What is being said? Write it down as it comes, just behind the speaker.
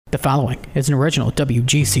The following is an original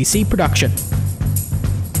WGCC production.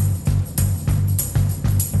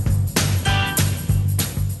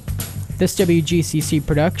 This WGCC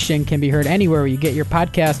production can be heard anywhere where you get your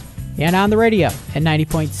podcast and on the radio at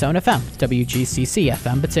 90.7 FM, WGCC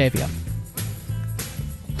FM Batavia.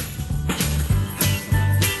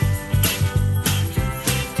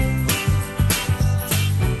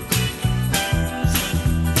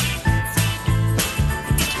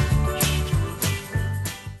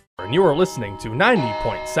 You are listening to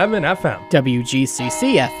 90.7 FM,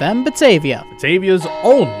 WGCC FM Batavia, Batavia's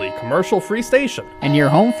only commercial-free station, and your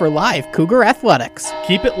home for live Cougar athletics.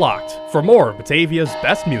 Keep it locked for more of Batavia's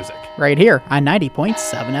best music. Right here on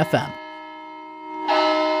 90.7 FM.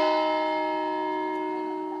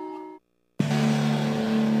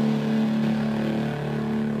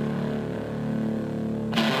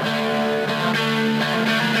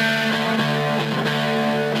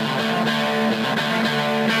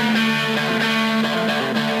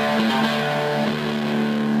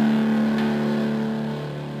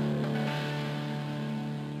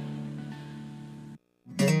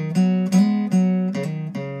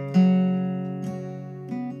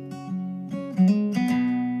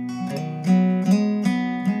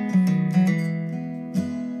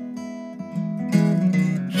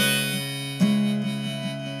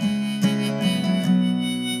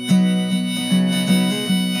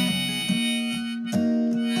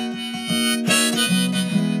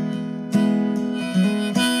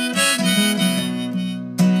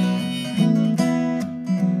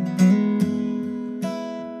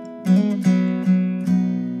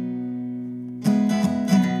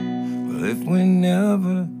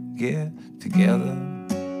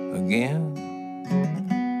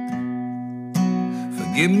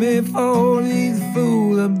 Forgive me for all these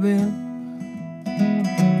fools I've been.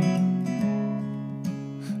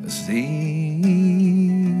 See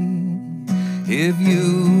if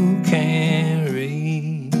you can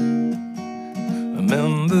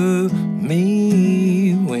remember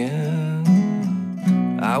me when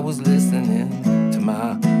I was listening to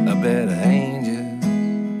my better angel.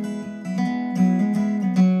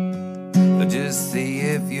 Just see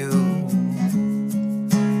if you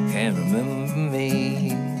can remember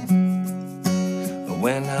me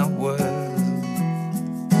when I was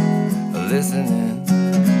listening.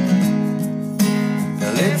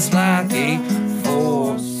 Well, it's like a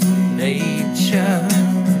force of nature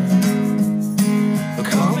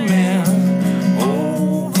coming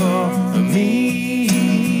over me.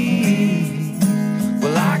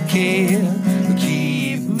 Well, I can't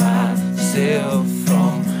keep myself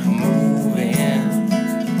from moving.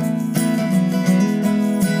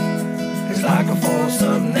 It's like a force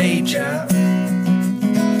of nature.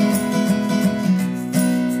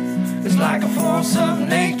 It's like a force of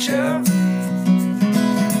nature.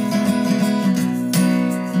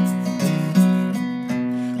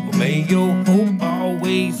 Well, may your hope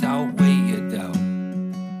always outweigh your doubt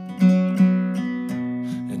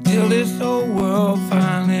until this whole world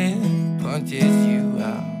finally punches you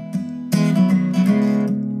out.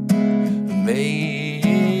 May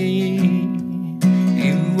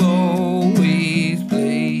you always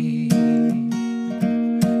play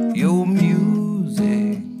your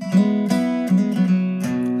music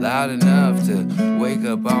loud enough to wake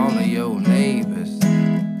up all of your neighbors.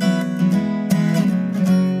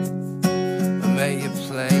 May you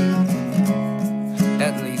play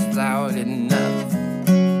at least loud enough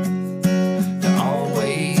to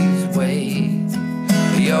always wake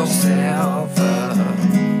yourself up.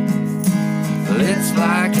 It's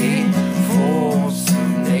like a force of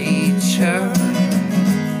nature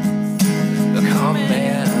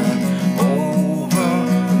coming over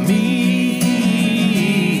me.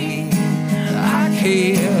 I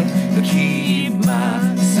can't keep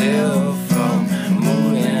myself from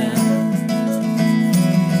moving.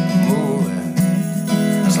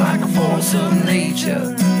 It's like a force of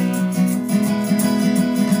nature.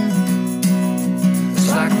 It's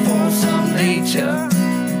like a force of nature.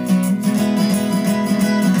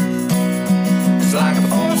 It's like a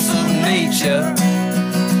force of nature.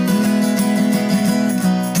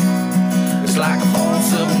 It's like a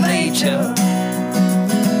force of nature.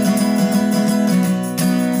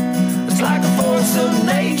 It's like a force of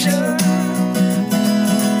nature.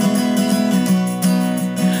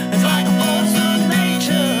 It's like a force of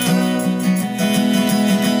nature.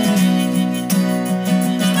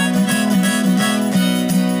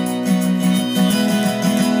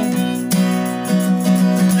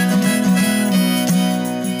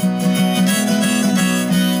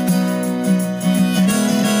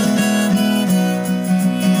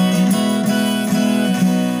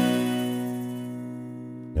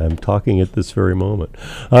 I'm talking at this very moment.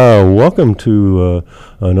 Welcome to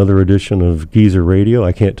another edition of Geezer Radio.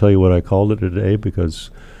 I can't tell you what I called it today because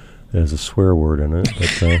it has a swear word in it.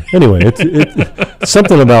 But anyway, it's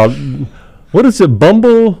something about, what is it,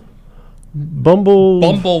 Bumble.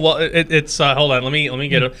 Well, it's hold on. Let me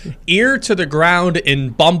get it. Ear to the ground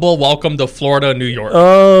in Bumble. Welcome to Florida, New York.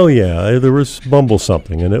 Oh yeah, there was Bumble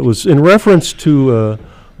something, and it was in reference to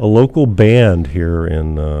a local band here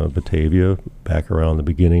in Batavia back around the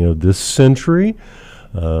beginning of this century,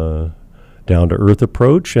 Down to Earth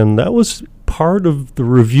approach, and that was part of the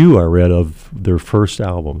review I read of their first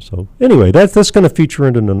album. So anyway, that's going to feature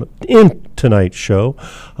in tonight's show.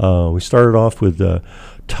 We started off with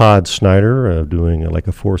Todd Snyder doing like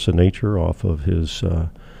a Force of Nature off of his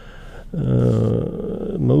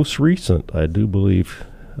most recent, I do believe,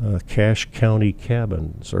 Cache County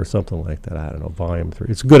Cabins or something like that. I don't know, Volume 3.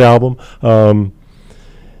 It's a good album. And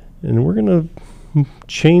we're going to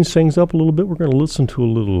change things up a little bit. We're going to listen to a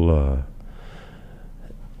little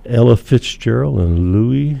Ella Fitzgerald and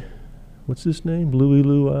Louis, what's his name?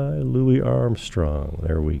 Louis Armstrong.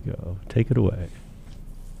 There we go. Take it away.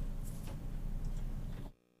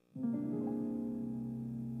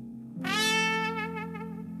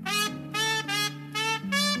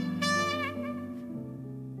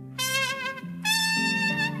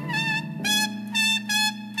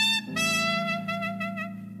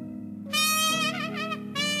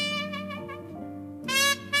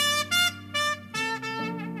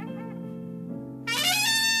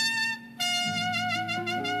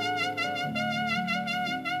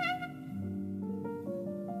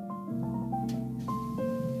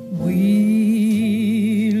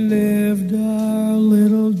 We lived our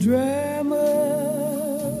little drama.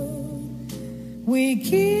 We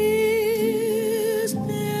kissed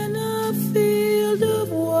in a field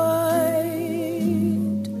of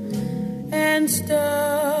white, and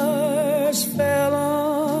stars fell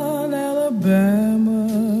on Alabama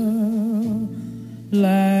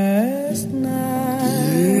last night.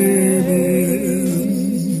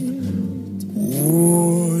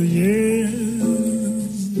 Oh, yeah.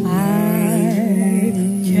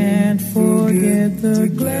 Forget the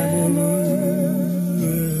glamour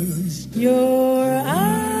your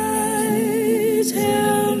eyes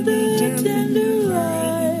held a tender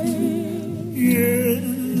light,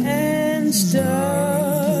 and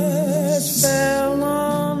stars fell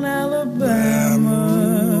on Alabama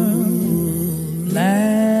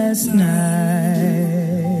last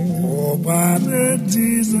night. Oh, by the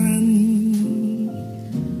season,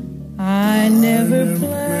 I never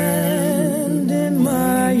planned in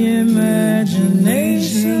my imagination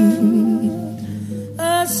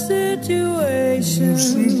a situation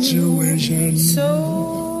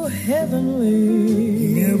so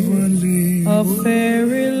heavenly, a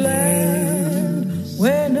fairyland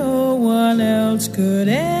where no one else could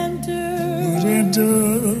enter, and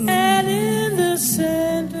in the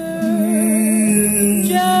center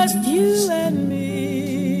just you and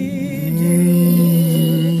me.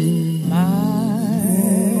 My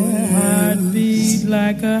heart beat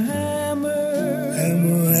like a hammer,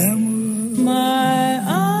 hammer, hammer. My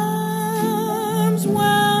arms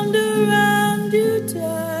wound around you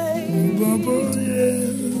tight,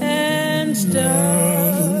 and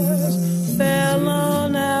stars fell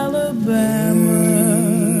on Alabama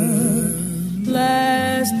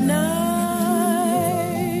last night.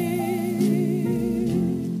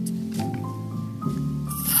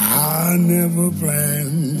 I never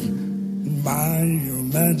planned my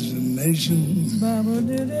imagination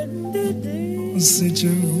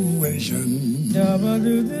situation so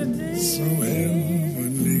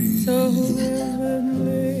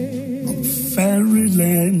heavenly, a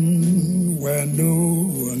fairyland where no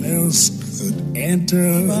one else could enter,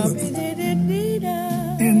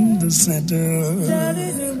 in the center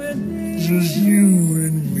just you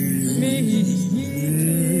and me.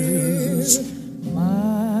 Yes.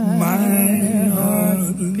 My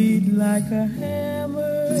heart beat like a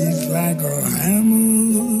hammer, beat like a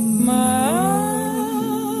hammer. My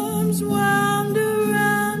arms wound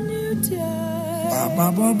around you tight,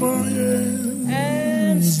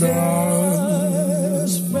 and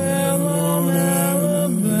stars fell on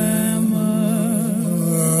Alabama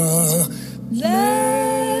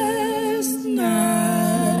last night.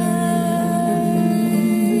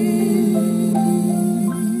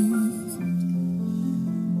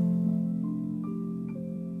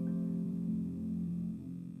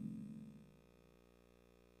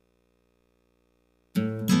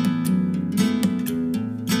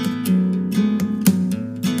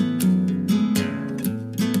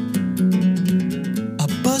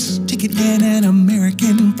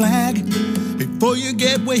 you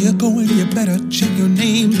get where you're going, you better check your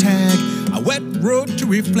name tag. A wet road to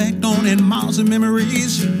reflect on and miles of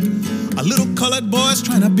memories. A little colored boy's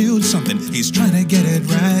trying to build something. He's trying to get it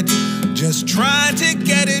right. Just trying to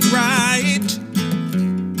get it right.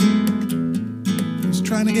 He's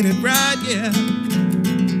trying to get it right, yeah.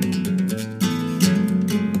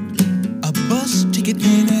 A bus ticket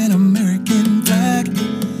and an American flag.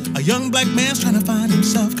 A young black man's trying to find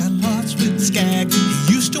himself, got lost with Skag.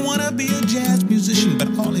 He used to want to be a jazz musician, but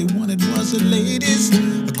all he wanted was the ladies.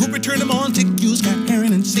 A group turned him on to Q, Scott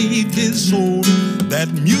Heron, and saved his soul.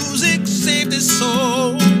 That music saved his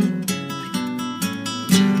soul.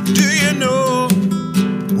 Do you know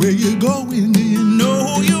where you're going? Do you know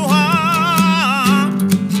who you are?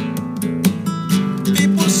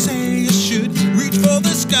 People say you should reach for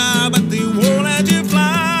the sky, but they won't let you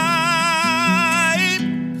fly.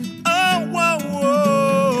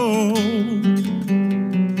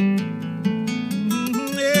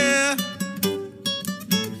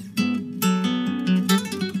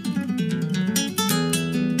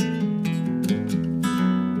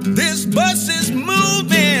 This bus is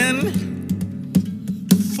moving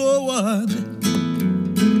forward.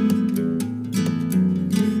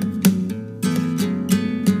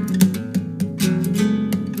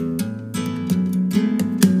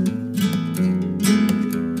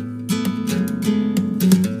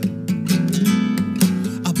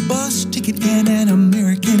 A bus ticket and an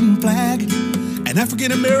American flag. An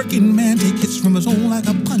African-American man takes hits from his own like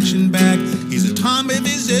a punching bag. He's a time if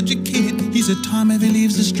he's educated. He's a time if he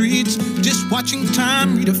leaves the streets. Just watching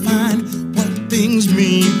time redefine what things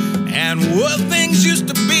mean and what things used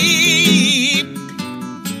to be.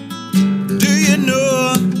 Do you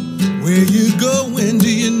know where you're going? Do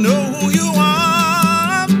you know who you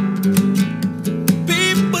are?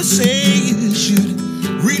 People say you should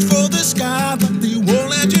reach for the sky, but they won't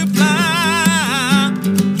let you fly.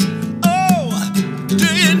 Do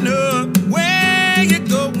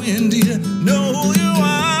you know who you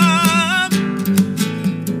are?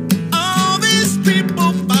 All these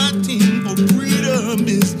people fighting for freedom,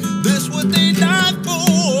 is this what they died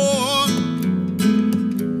for?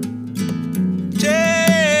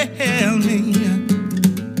 Tell me,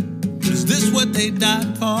 is this what they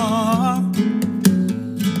died for?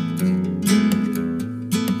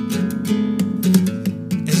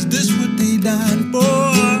 Is this what they died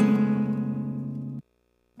for?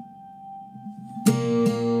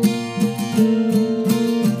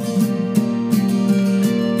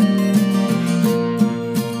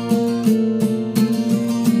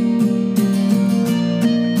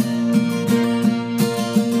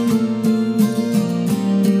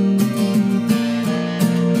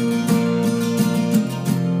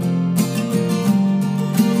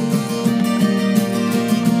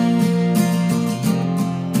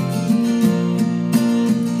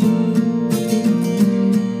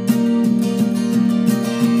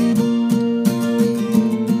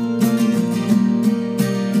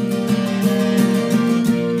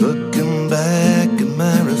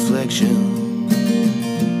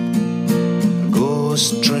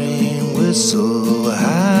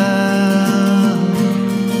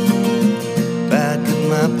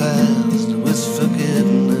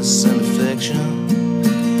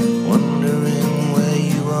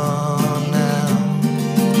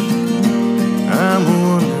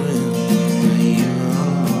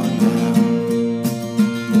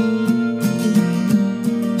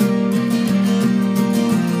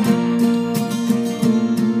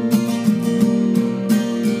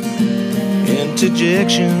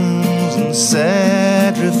 Interjections and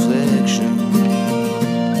sad reflection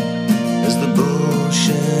as the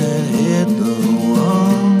bullshit hit the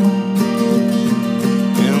wall.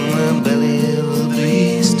 In the belly of the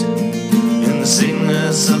beast, in the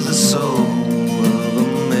sickness of the soul of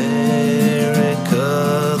America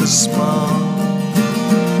the small,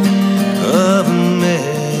 of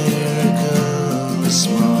America the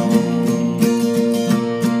small.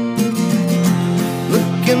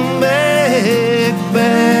 Looking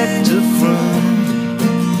back to front,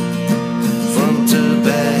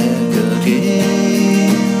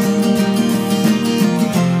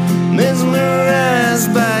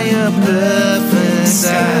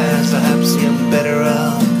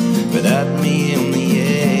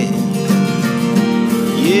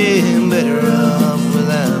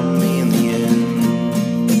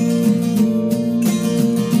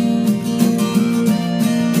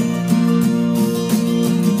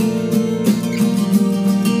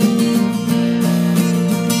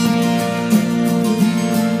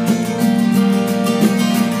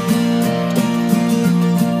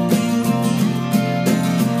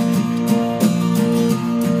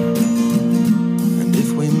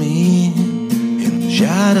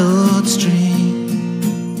 tidal stream.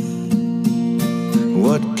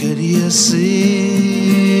 What could you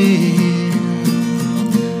see?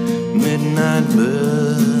 Midnight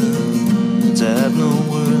birds have no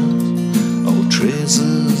words, all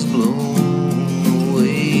traces blown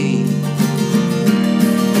away.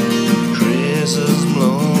 Traces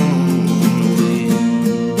blown away.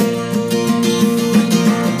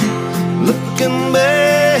 Looking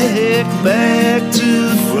back to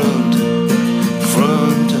front,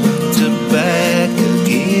 front to back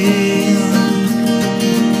again.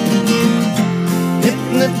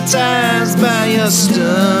 Hypnotized by your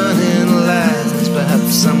stunning lies.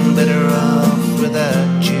 Perhaps I'm better off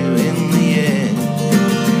without you in the end.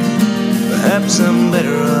 Perhaps I'm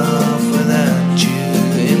better off without you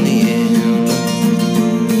in the end.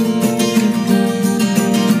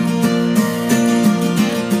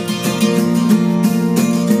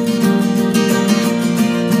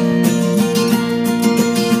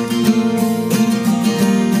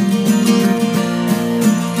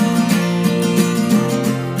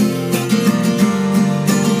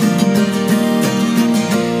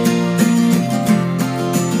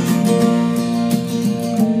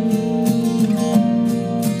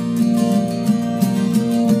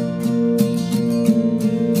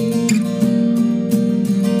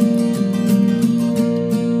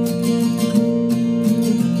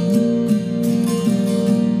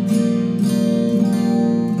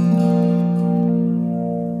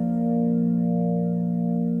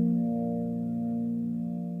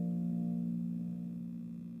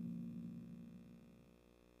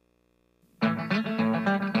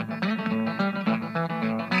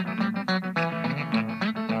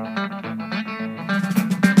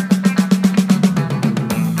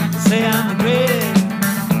 Say I'm the greatest,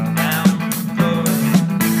 now I'm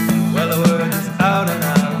growing. Well, the word is out and I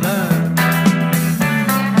learned.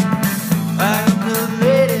 I'm the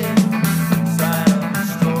latest side of the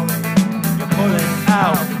story. You're pulling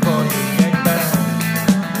out before you get back.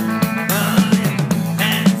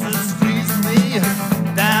 Hands that squeeze me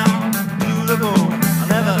down to the bone. I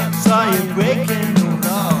never saw you breaking the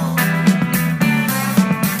law.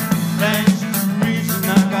 That's the reason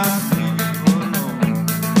I got to leave you alone.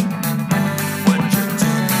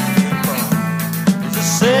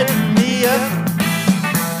 Setting me up,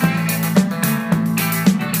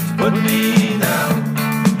 put me down.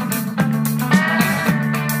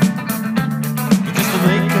 You're just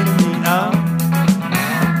making me out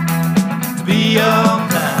to be your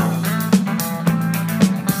clown.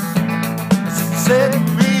 Setting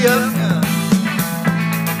me up,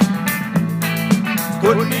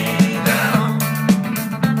 put me down.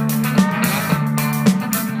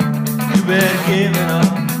 You better give it up.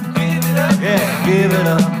 Yeah, give it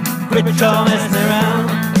up. Quit your messing around.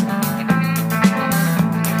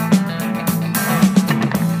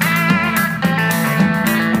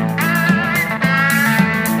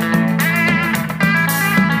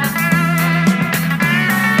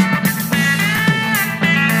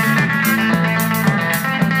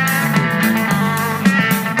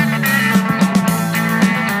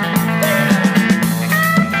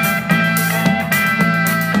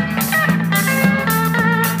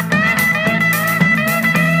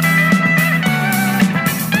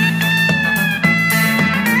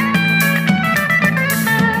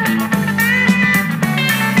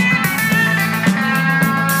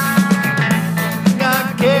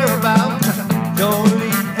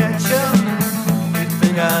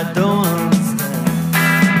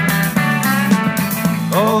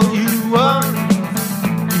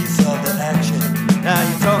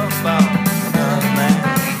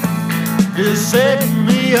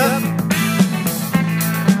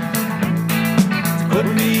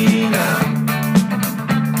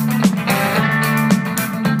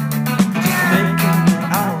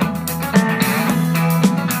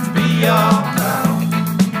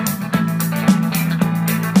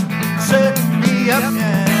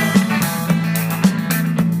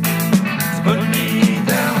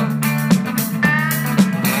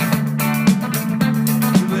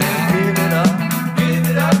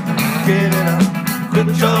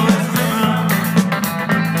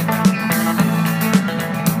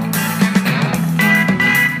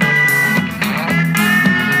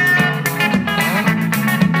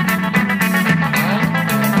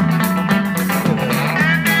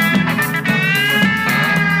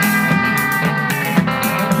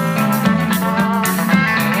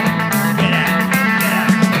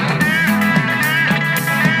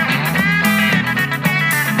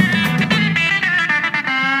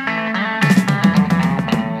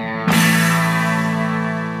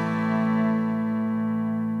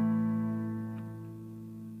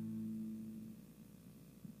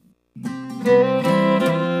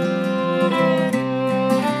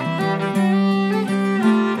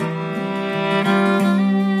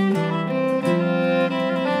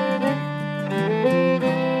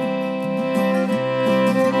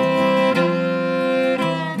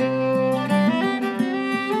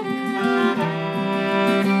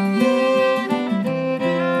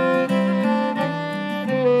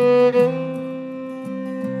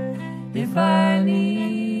 If I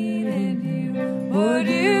needed you, would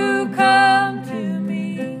you come to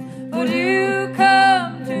me? Would you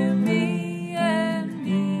come to me and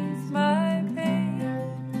ease my pain?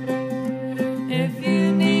 If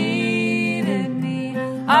you needed me,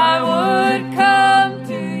 I would come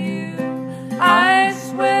to you. I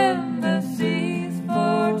swim the seas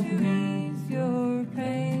for to ease your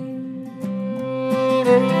pain.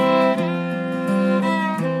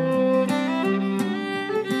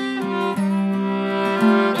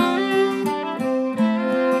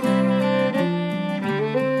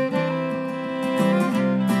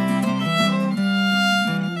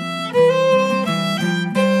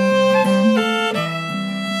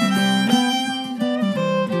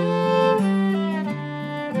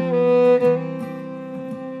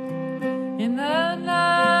 In the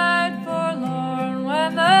night forlorn,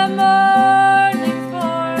 when the morning's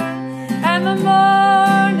born, and the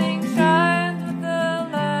morning shines with the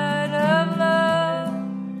light of love,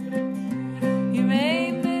 you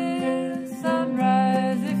may miss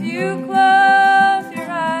sunrise if you close your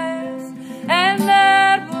eyes, and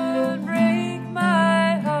that would break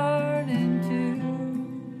my heart in two.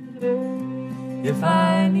 If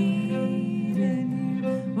I needed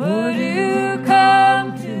you, would you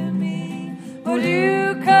come to me? Would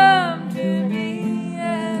you come to me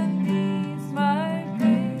and ease my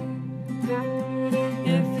pain?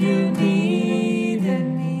 If you needed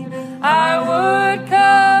me, I would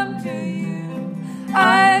come to you.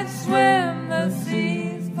 I'd swim the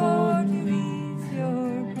seas for to ease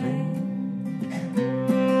your pain.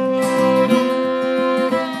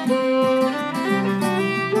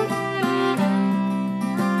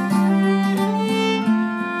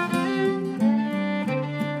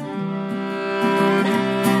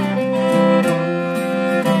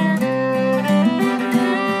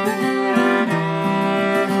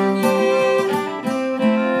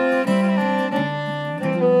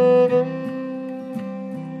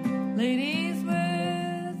 Ladies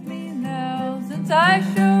with me now, since I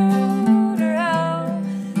showed her how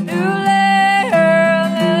to lay her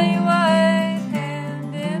lily white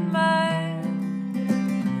hand in mine.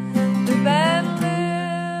 The band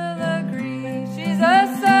will agree she's a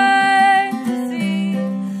sight to see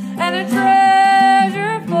and a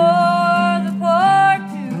treasure for the poor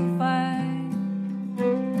to find.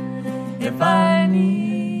 If I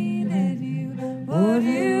needed you, would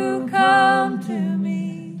you come to me?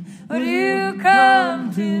 Would you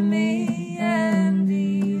come to me and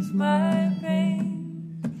ease my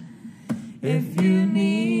pain? If you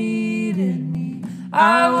needed me,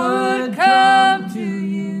 I would come to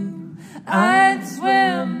you. I'd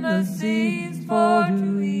swim the seas for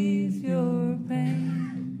to ease your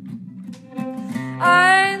pain.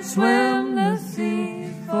 I'd swim the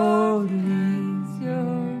seas for to ease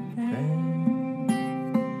your pain.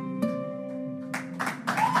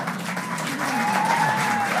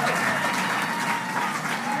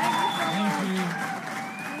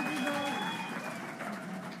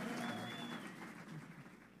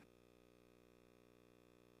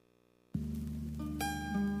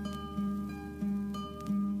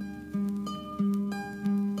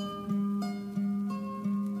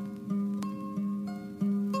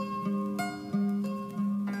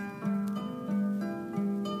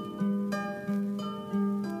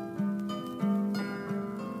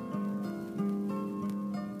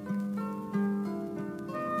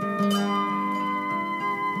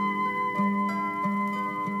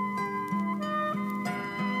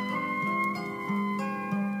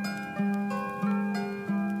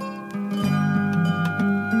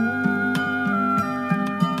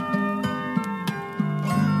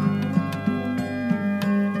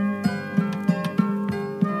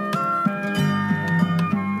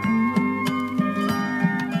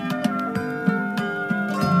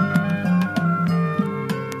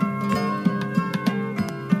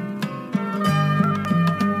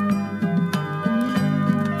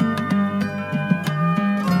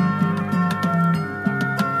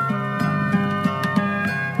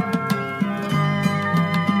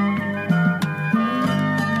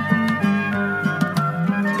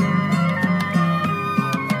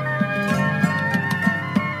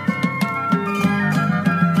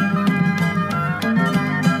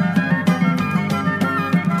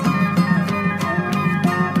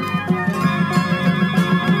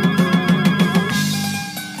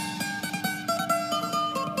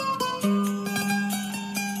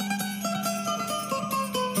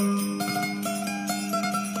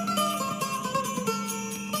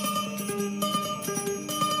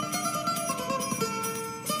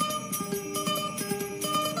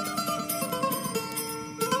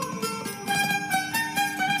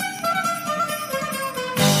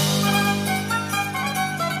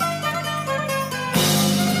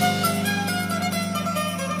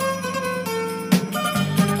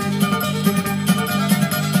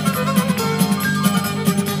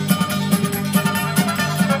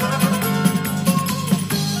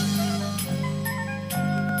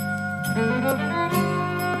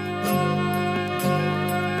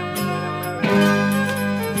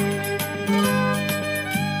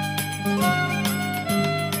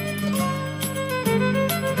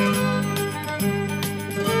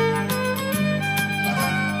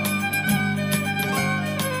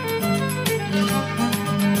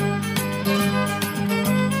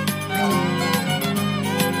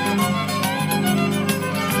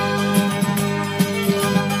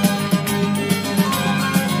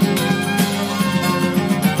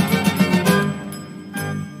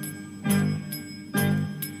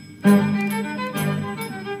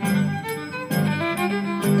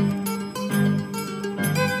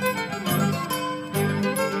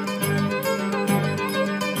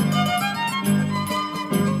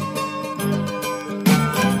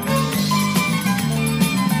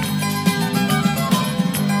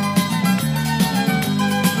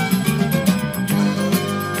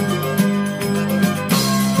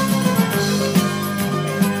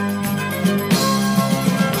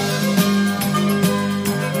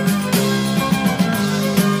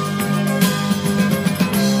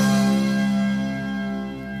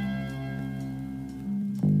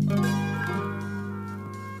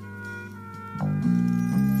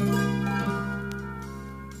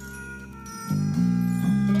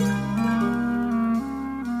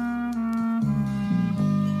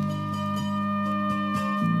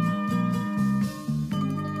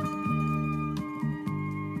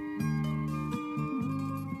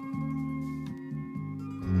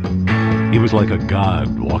 He was like a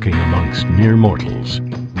god walking amongst mere mortals.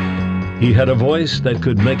 He had a voice that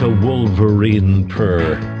could make a wolverine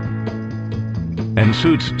purr, and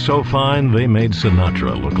suits so fine they made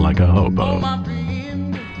Sinatra look like a hobo.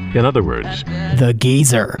 In other words, The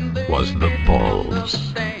Geezer. was the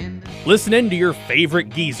balls. Listen in to your favorite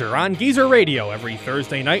Geezer on Geezer Radio every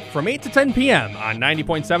Thursday night from 8 to 10 p.m. on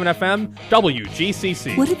 90.7 FM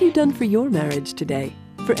WGCC. What have you done for your marriage today?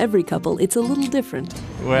 For every couple, it's a little different.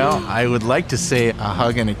 Well, I would like to say a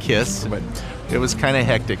hug and a kiss, but it was kind of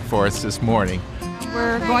hectic for us this morning.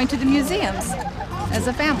 We're going to the museums as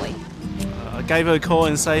a family. I gave her a call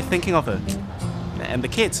and say thinking of her and the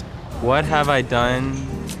kids. What have I done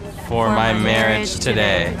for my marriage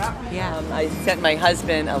today? I sent my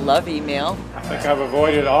husband a love email. I think I've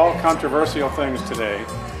avoided all controversial things today.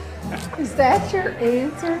 Is that your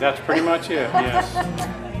answer? That's pretty much it, yes.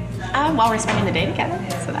 While we're spending the day together,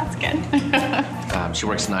 so that's good. She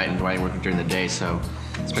works night and Dwight working during the day, so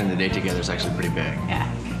spending the day together is actually pretty big. Yeah.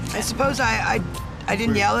 I suppose I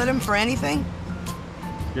didn't yell at him for anything?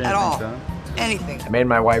 At all. So? Anything. I made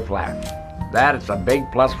my wife laugh. That is a big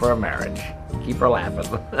plus for a marriage. Keep her laughing.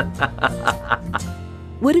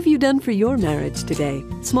 What have you done for your marriage today?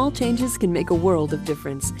 Small changes can make a world of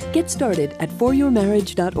difference. Get started at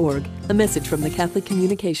foryourmarriage.org. A message from the Catholic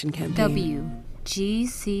Communication Campaign.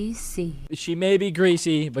 WGCC. She may be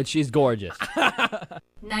greasy, but she's gorgeous.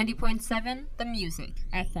 90.7 The Music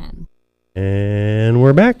FM. And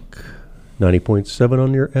we're back. 90.7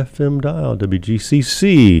 on your FM dial,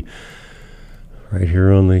 WGCC. Right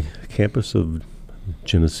here on the campus of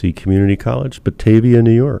Genesee Community College, Batavia,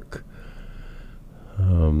 New York.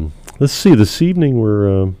 Let's see, this evening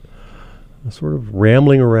we're sort of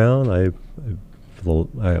rambling around. I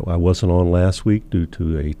wasn't on last week due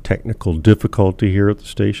to a technical difficulty here at the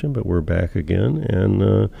station, but we're back again.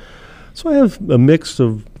 And so I have a mix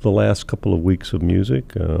of the last couple of weeks of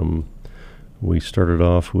music. We started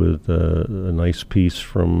off with a nice piece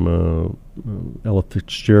from Ella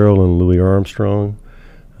Fitzgerald and Louis Armstrong.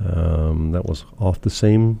 That was off the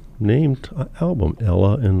same named album,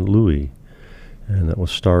 Ella and Louis. And that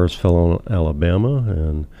was Stars Fell on Alabama.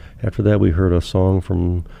 And after that, we heard a song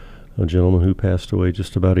from a gentleman who passed away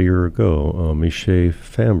just about a year ago, Michel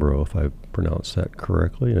Fambro, if I pronounced that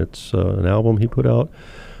correctly. It's an album he put out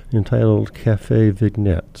entitled Cafe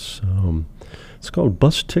Vignettes. It's called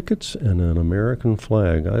Bus Tickets and an American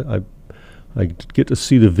Flag. I get to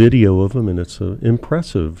see the video of him, and it's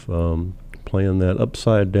impressive, playing that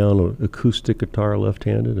upside-down acoustic guitar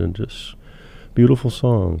left-handed, and just beautiful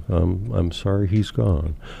song. I'm sorry he's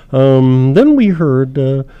gone. Then we heard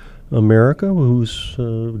America, who's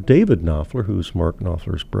David Knopfler, who's Mark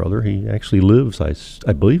Knopfler's brother. He actually lives,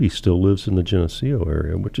 I believe he still lives in the Geneseo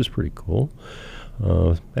area, which is pretty cool.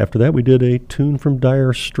 After that, we did a tune from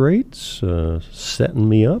Dire Straits, Setting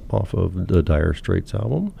Me Up, off of the Dire Straits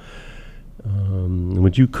album.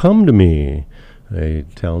 Would You Come to Me, a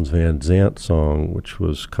Townes Van Zandt song, which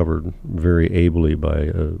was covered very ably by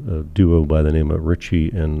a duo by the name of Richie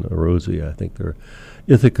and Rosie. I think they're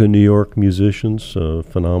Ithaca, New York musicians, a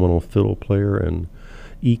phenomenal fiddle player and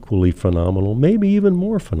equally phenomenal, maybe even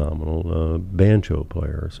more phenomenal banjo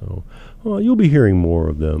player. So you'll be hearing more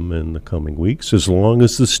of them in the coming weeks, as long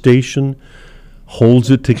as the station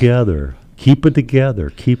holds it together. Keep it together.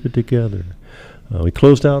 Keep it together. We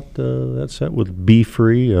closed out that set with Be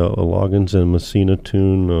Free, a Loggins and Messina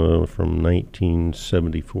tune from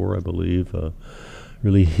 1974, I believe.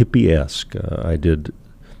 Really hippie-esque. I did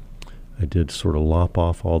sort of lop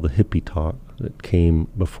off all the hippie talk that came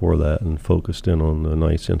before that and focused in on the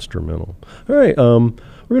nice instrumental. All right, we're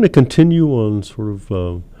going to continue on sort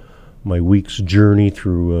of my week's journey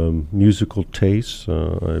through musical tastes.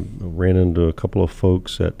 I ran into a couple of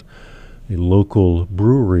folks at a local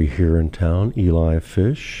brewery here in town, Eli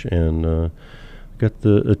Fish, and got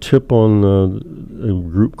a tip on a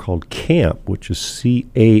group called Camp, which is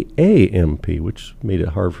C-A-A-M-P, which made it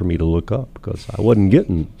hard for me to look up because I wasn't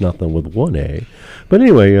getting nothing with one A. But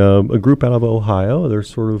anyway, a group out of Ohio. They're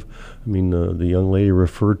sort of, the young lady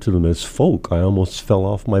referred to them as folk. I almost fell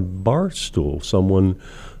off my bar stool. Someone,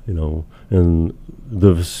 in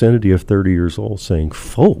the vicinity of 30 years old saying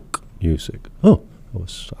folk music. Oh, I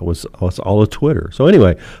was all a Twitter. So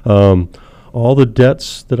anyway, All the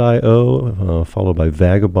Debts That I Owe, followed by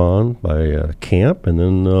Vagabond by Camp, and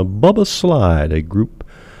then Bubba Slide, a group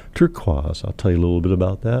Turquoise. I'll tell you a little bit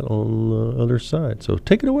about that on the other side. So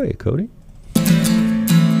take it away, Cody.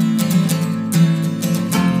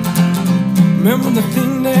 Remember the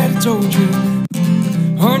thing that I told you?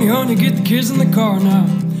 Honey, honey, get the kids in the car now.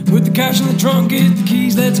 Put the cash in the trunk, get the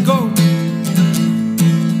keys, let's go.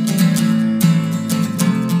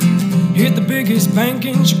 Hit the biggest bank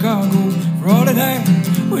in Chicago for all it had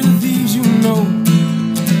with the thieves you know.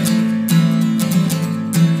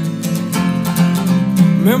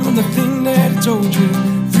 Remember the thing that I told you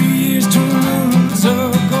 3 years, 2 moons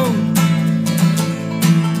ago.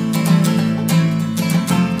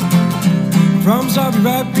 I promise I'll be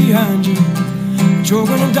right behind you, but you're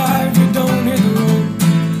gonna die if you don't hit the road.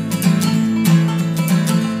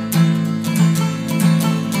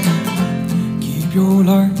 Keep your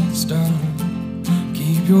lights down,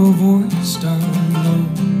 keep your voice down low.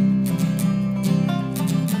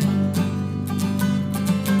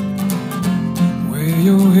 Wear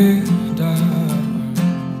your head down,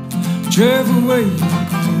 whichever way you go,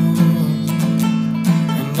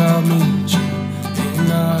 and I'll meet you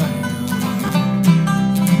in Idaho.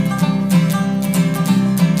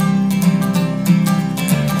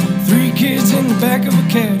 3 kids in the back of a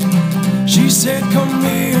caddy. She said, come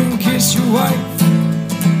here and kiss your wife.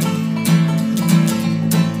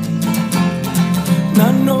 And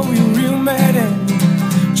I know you're real mad at me,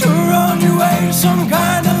 but you're on your way to some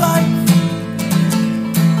kind of life.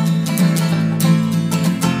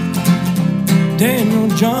 Daniel,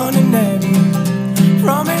 John, and Abby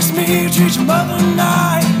promise me to treat your mother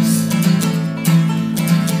nice.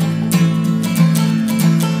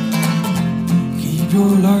 Keep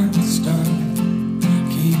your lights down,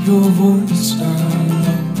 keep your voice down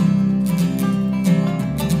low.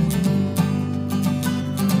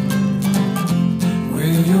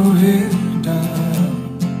 Wear your head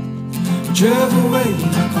down, whichever way you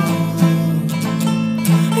go,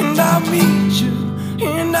 and I'll meet you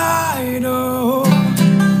in Idaho.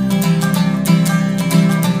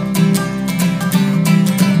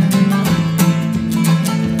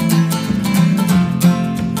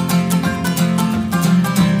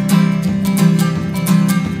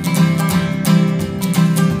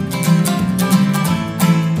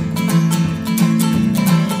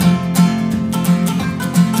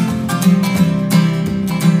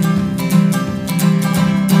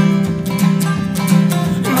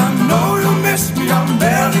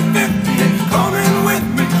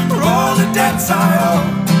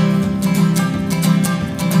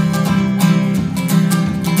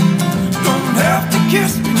 Don't have to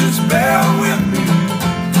kiss me, just bear with me,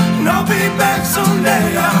 and I'll be back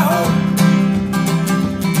someday, I hope.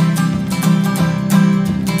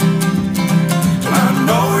 And I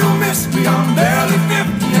know you'll miss me, I'm barely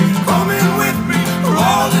 50, coming with me for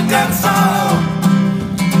all the debts I owe.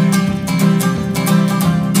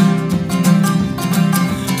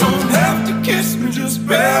 Don't have to kiss me, just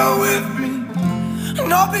bear with me,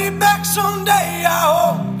 and I'll be back someday, I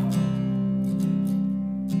hope.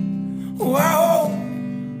 Oh, I hope.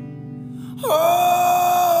 Oh,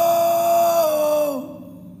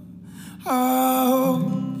 I hope.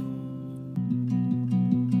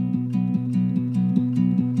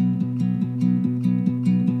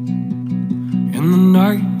 In the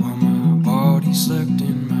night while my body slept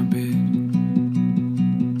in my bed,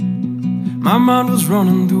 my mind was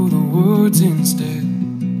running through the woods instead.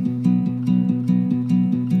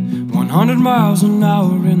 100 miles an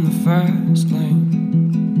hour in the fast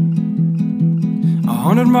lane,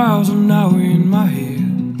 100 miles an hour in my head.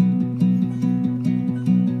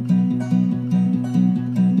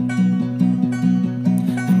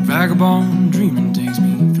 And vagabond dreaming takes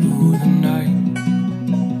me through the night.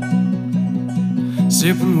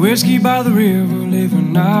 Sipping whiskey by the river,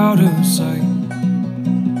 living out of sight.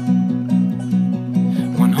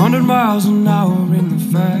 100 miles an hour in the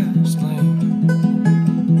fast lane.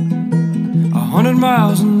 100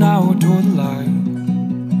 miles an hour toward the light.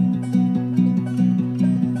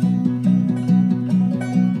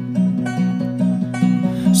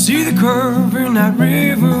 See the curve in that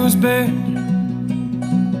river's bed.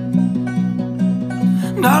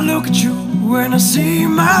 Now look at you when I see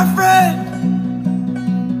my friend.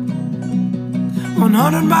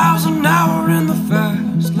 100 miles an hour in the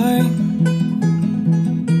fast lane.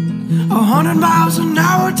 100 miles an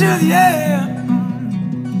hour to the end.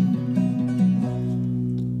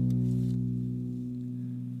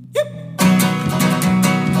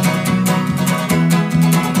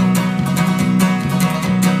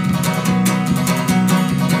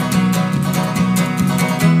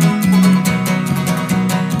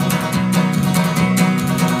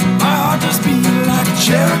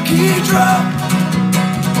 Cherokee drum.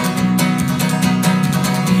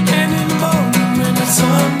 And in the morning when the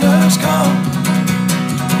sun does come,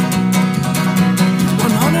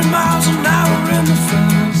 100 miles an hour in the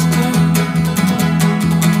fast lane.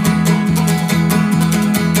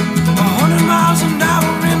 100 miles an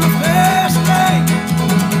hour in the fast lane.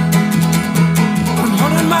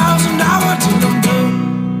 100 miles an hour till I'm done.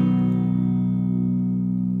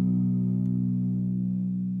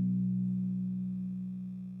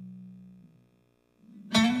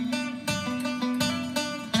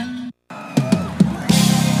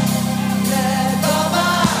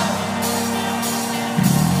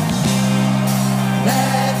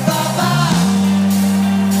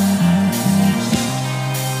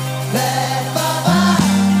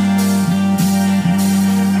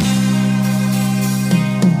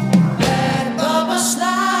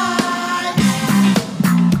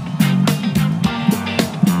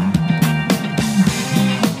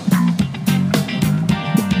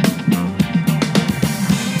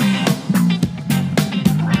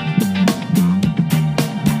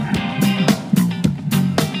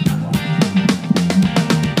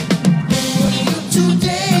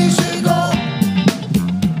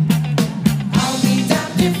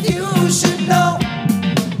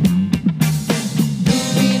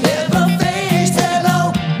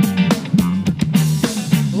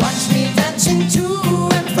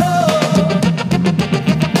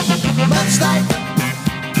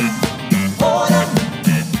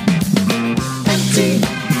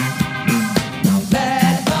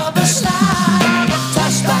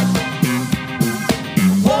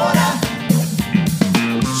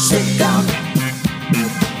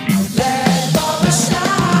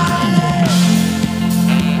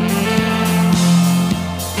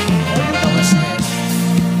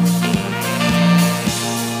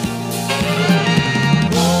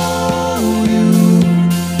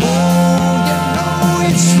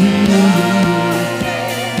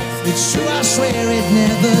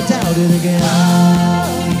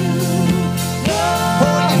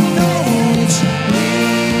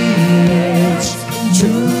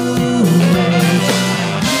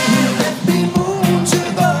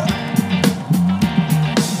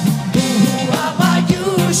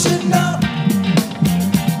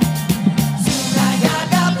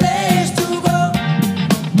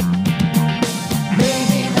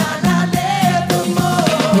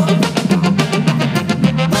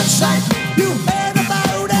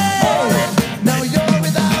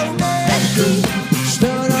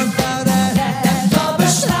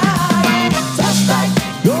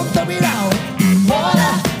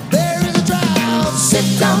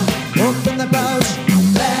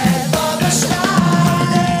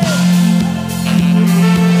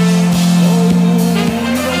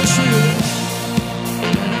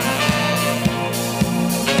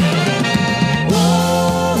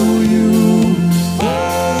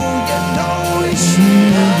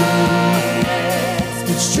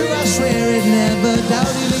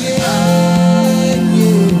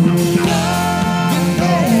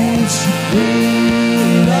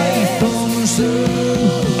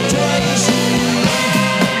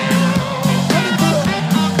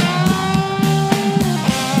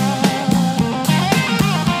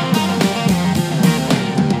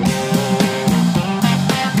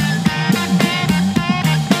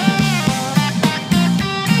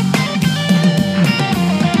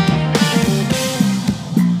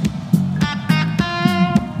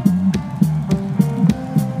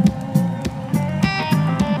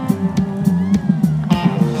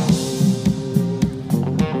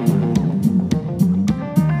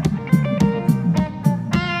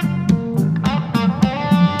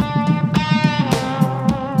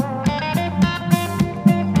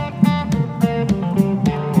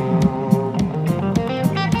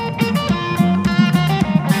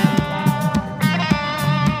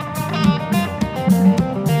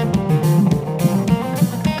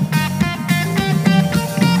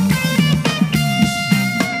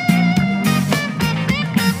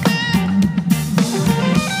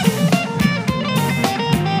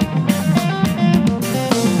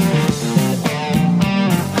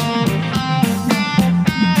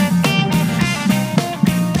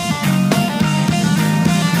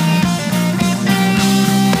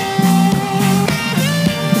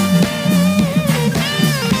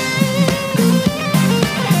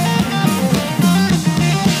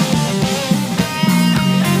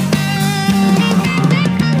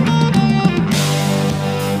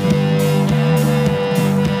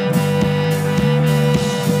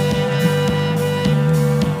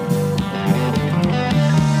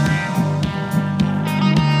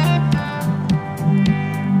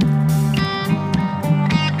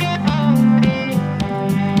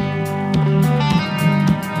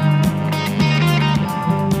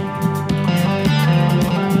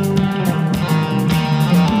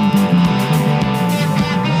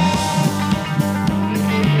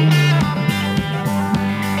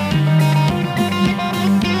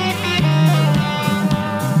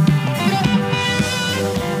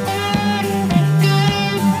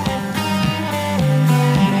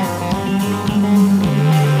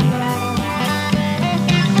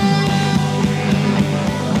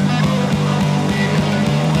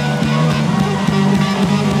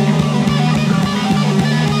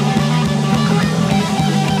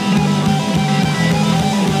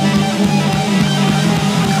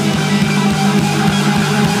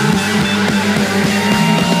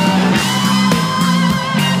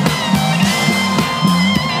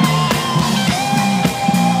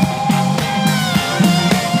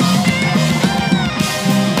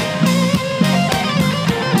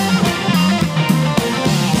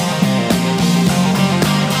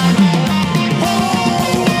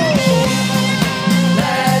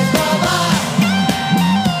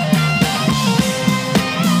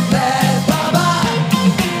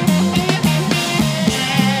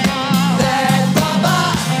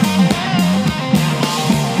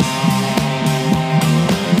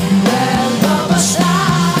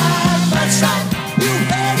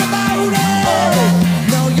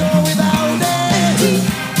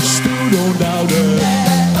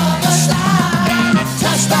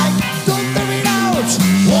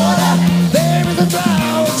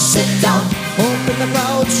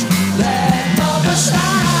 approach. Let Bubba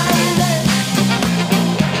slide.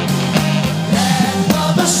 Let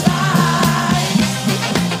Bubba slide.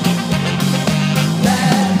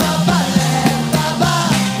 Let Bubba, let Bubba.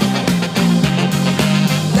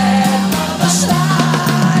 Let Bubba slide.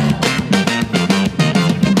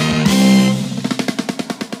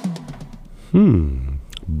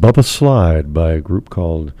 Bubba Slide by a group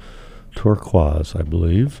called Turquoise, I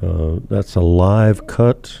believe. That's a live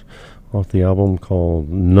cut off the album called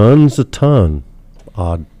Nuns a Ton.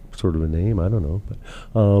 Odd sort of a name, I don't know. But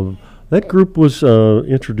that group was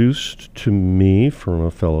introduced to me from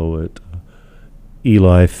a fellow at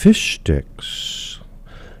Eli Fish Sticks.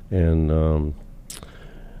 And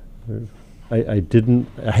I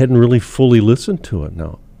hadn't really fully listened to it.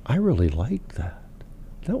 Now, I really liked that.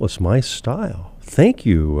 That was my style. Thank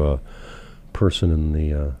you, person in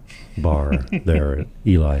the bar there at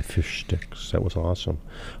Eli Fish Sticks. That was awesome.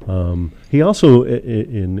 He also,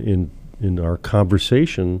 in our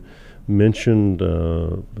conversation, mentioned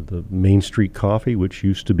the Main Street Coffee, which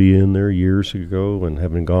used to be in there years ago, and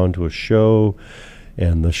having gone to a show.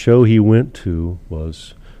 And the show he went to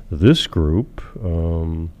was this group,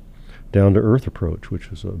 Down to Earth Approach, which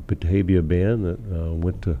was a Batavia band that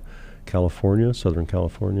went to California, Southern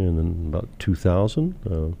California, and then about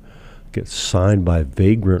 2000, get signed by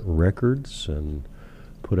Vagrant Records and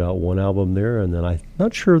put out one album there, and then I'm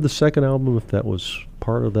not sure of the second album if that was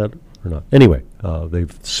part of that or not. Anyway,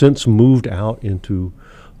 they've since moved out into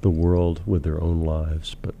the world with their own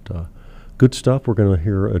lives, but good stuff. We're going to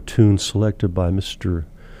hear a tune selected by Mr.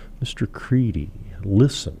 Creedy.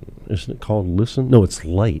 Listen. Isn't it called Listen? No, it's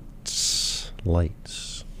Lights.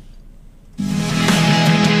 Lights.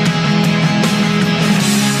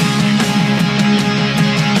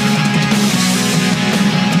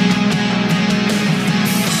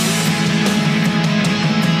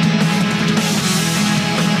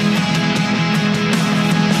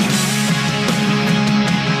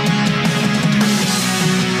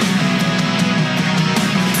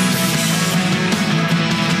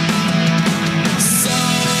 So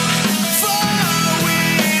far we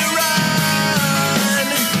run.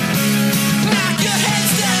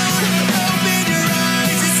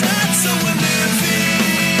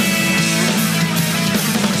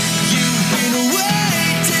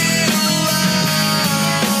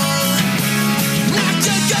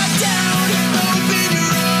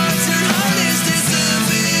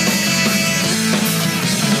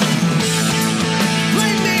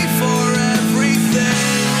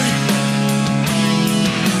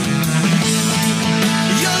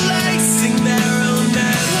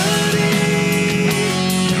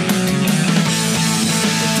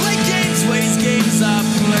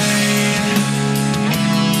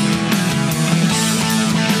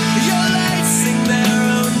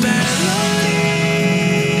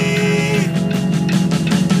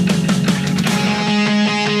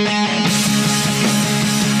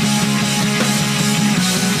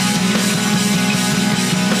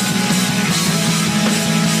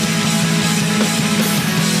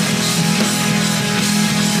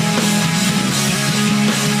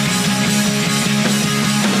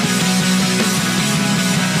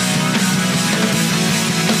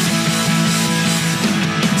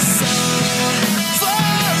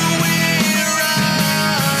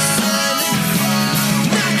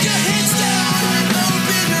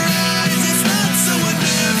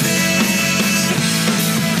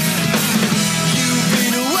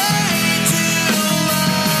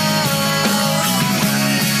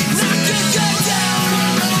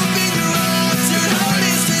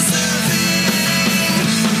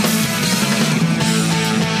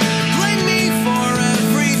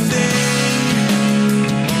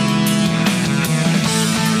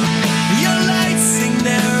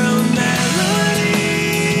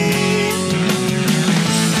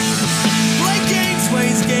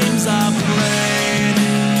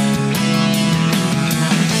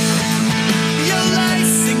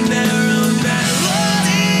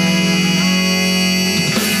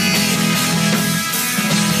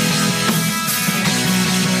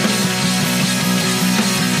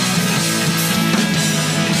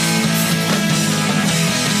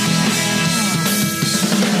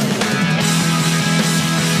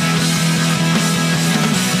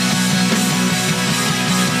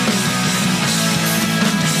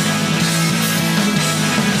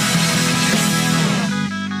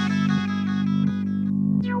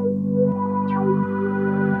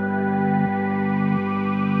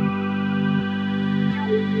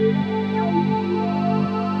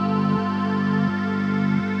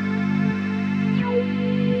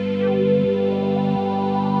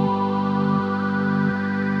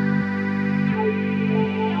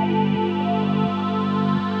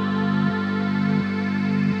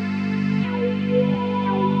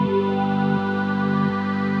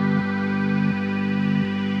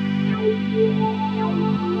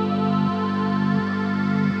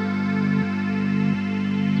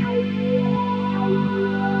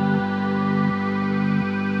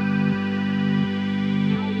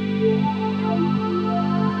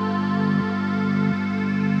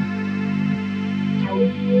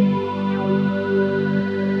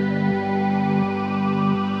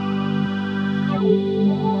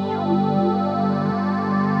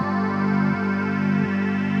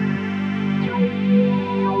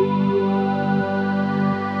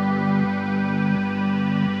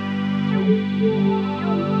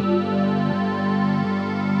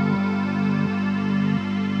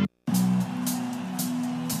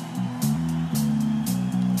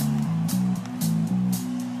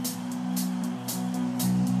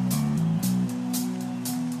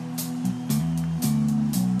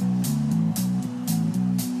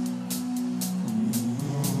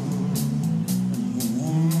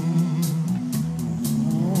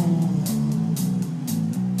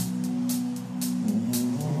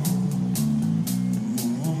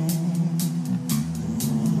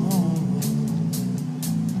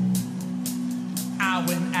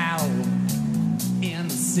 out in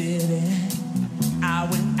the city. I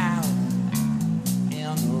went out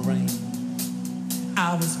in the rain.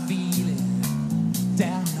 I was feeling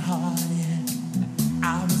downhearted.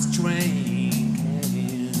 I was drinking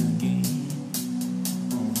again.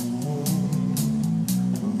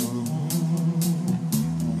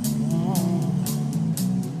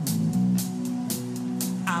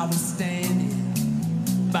 I was standing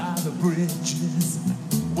by the bridges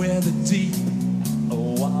where the deep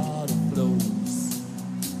water flows.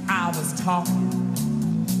 I was talking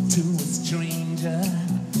to a stranger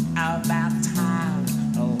about time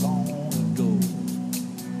long ago.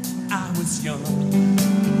 I was young,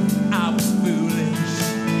 I was foolish,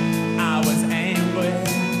 I was angry,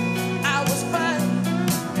 I was fine,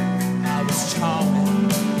 I was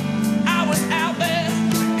charming, I was out there.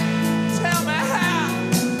 Tell me how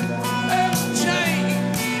it changed.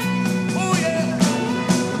 Oh yeah.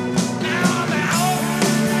 Now I'm out.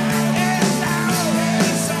 It's out.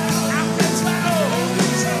 It's out. I'm control.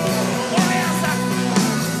 Oh yes.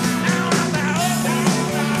 Now I'm out.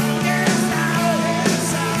 It's out.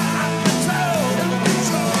 It's out. I'm control.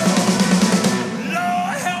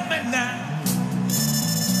 Lord help me now.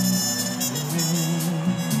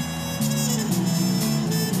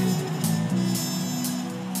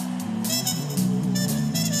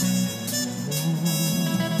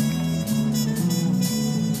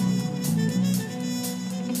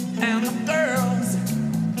 And the girls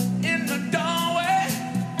in the doorway,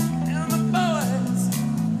 and the boys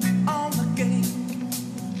on the gate,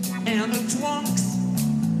 and the drunks,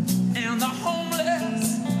 and the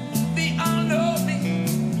homeless, the unloving,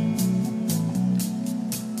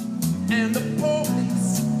 and the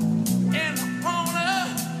police, and the owner,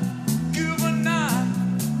 juvenile,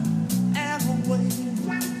 and the way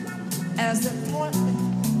as they point me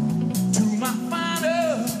to my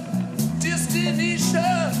final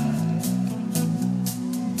destination.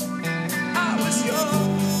 I was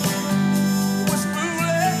young, was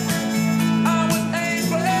foolish, I was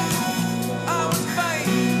angry, I was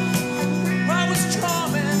vain, I was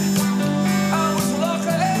charming, I was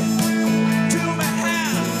lucky to be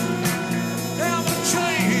had, have a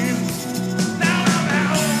chain. Now I'm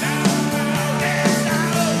out, yes,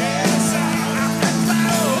 out, yes, out, I'm control,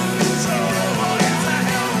 oh yes I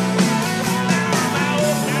am. Now I'm out,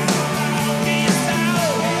 yes,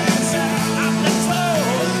 out, yes, out, I'm control.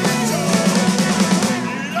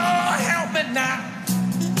 Lord help me now.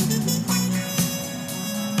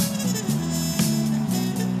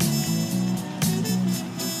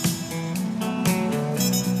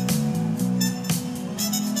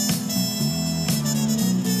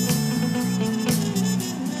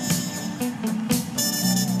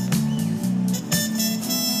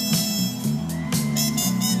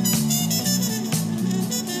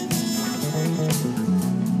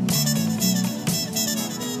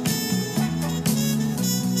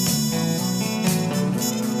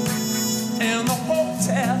 In the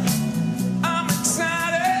hotel, I'm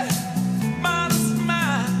excited by the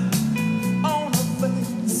smile on her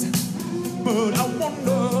face, but I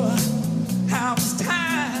wonder how this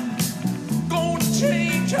time gonna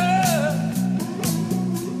change her.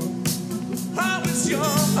 I was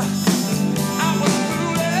young, I was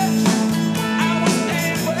foolish, I was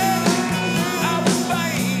angry, I was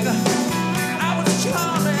vain, I was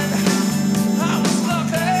charming, I was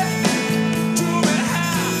lucky to be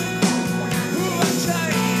had.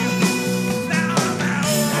 Now I'm out.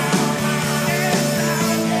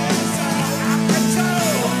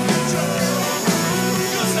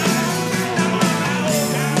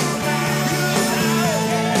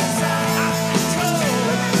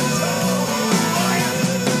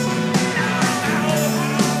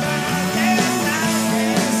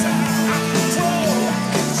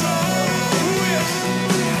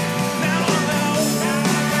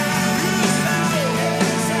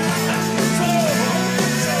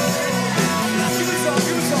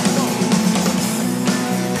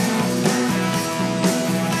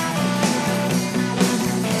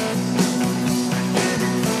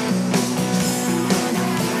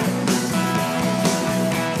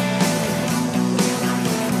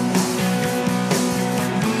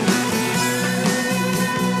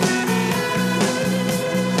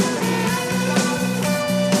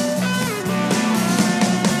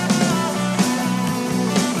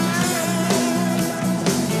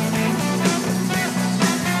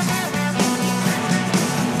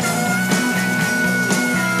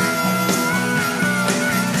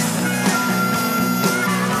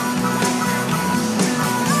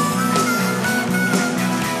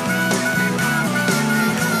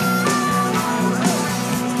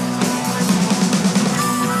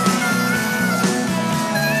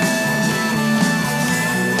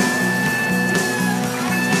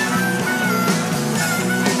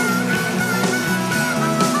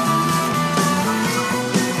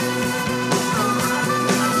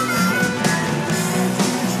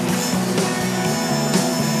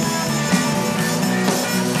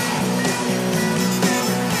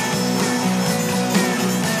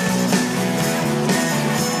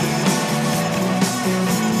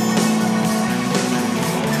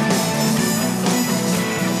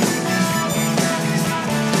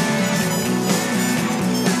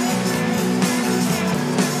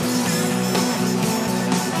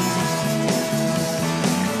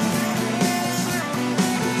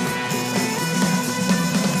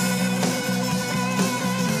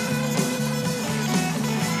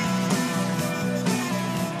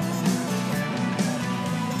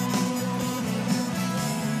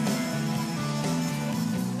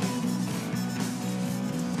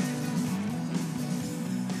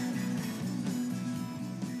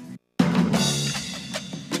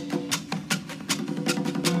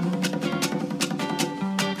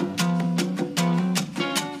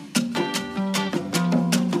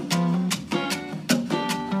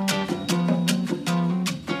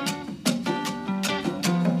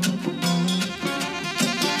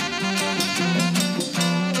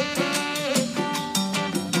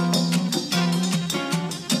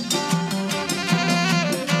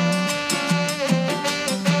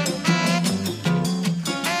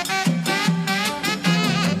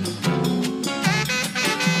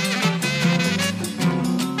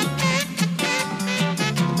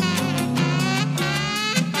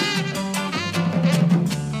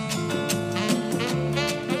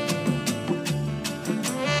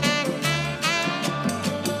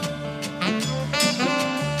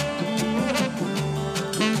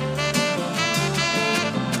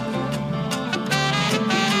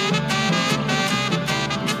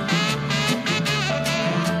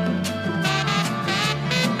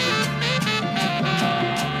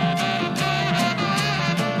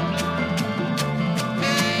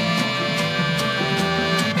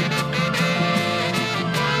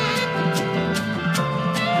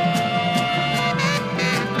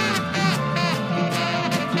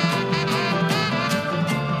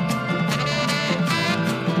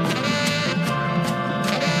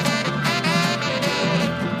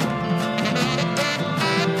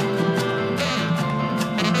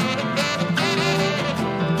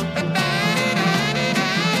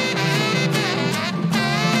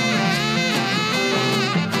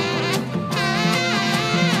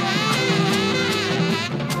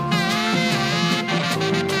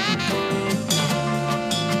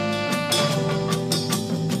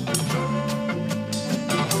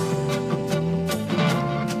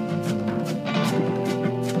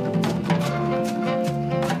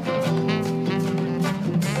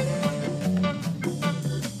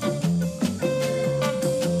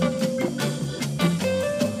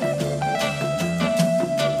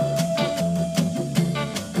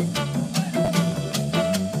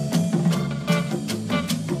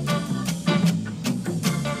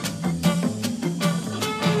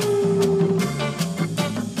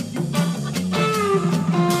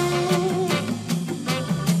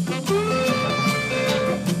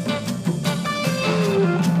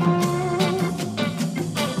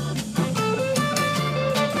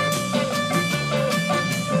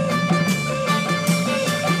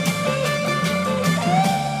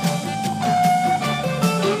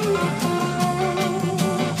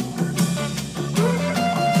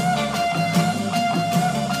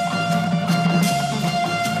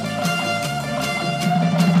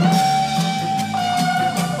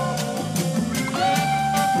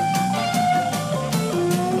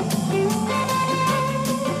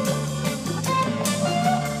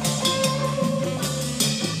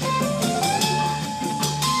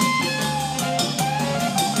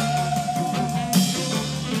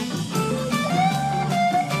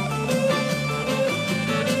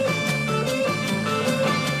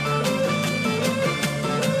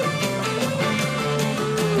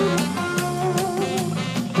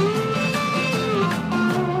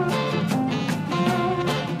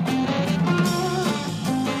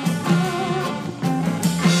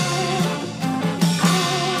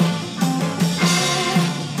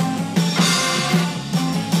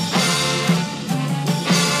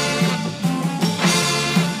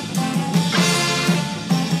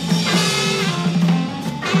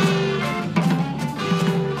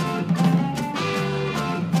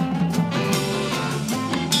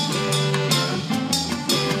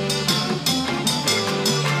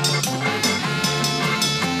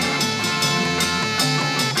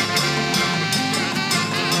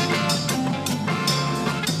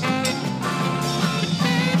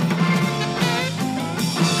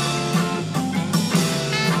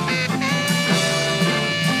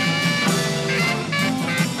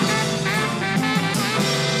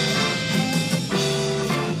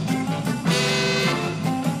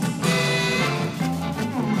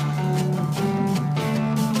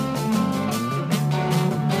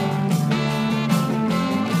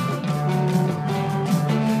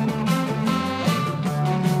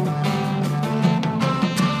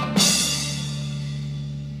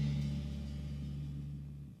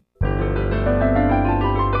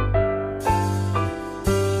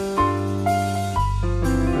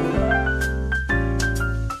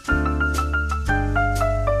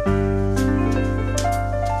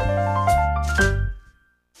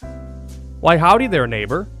 Why, howdy there,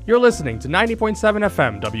 neighbor. You're listening to 90.7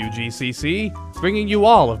 FM WGCC, bringing you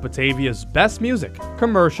all of Batavia's best music,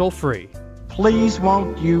 commercial-free. Please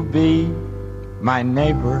won't you be my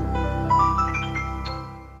neighbor?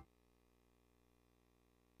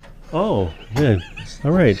 Oh, yeah. All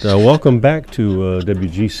right. Welcome back to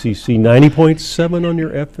WGCC 90.7 on your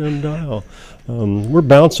FM dial. We're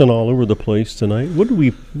bouncing all over the place tonight. What do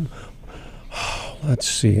we... Let's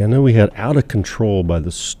see. I know we had Out of Control by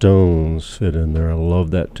the Stones fit in there. I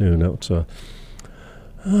love that tune. That was a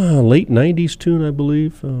late 90s tune, I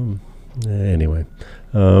believe. Anyway.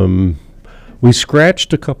 We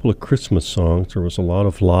scratched a couple of Christmas songs. There was a lot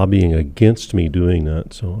of lobbying against me doing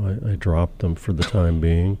that, so I dropped them for the time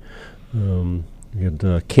being. We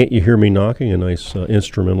had Can't You Hear Me Knocking, a nice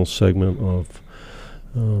instrumental segment of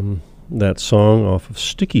that song off of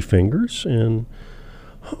Sticky Fingers. And,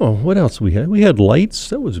 what else we had? We had Lights.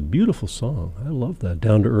 That was a beautiful song. I love that.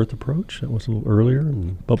 Down to Earth Approach. That was a little earlier.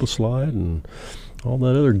 And Bubba Slide and all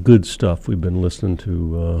that other good stuff we've been listening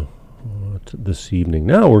to this evening.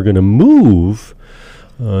 Now we're going to move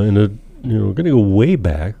we're going to go way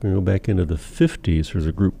back. We're going to go back into the 50s. There's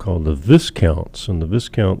a group called the Viscounts, and the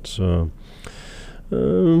Viscounts,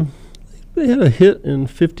 they had a hit in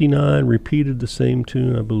 59, repeated the same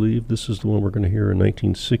tune, I believe. This is the one we're going to hear in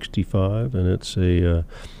 1965, and it's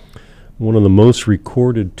one of the most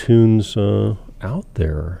recorded tunes out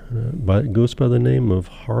there. It goes by the name of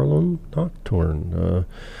Harlem Nocturne.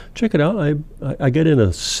 Check it out. I get in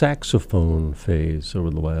a saxophone phase over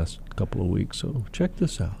the last couple of weeks, so check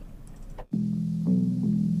this out.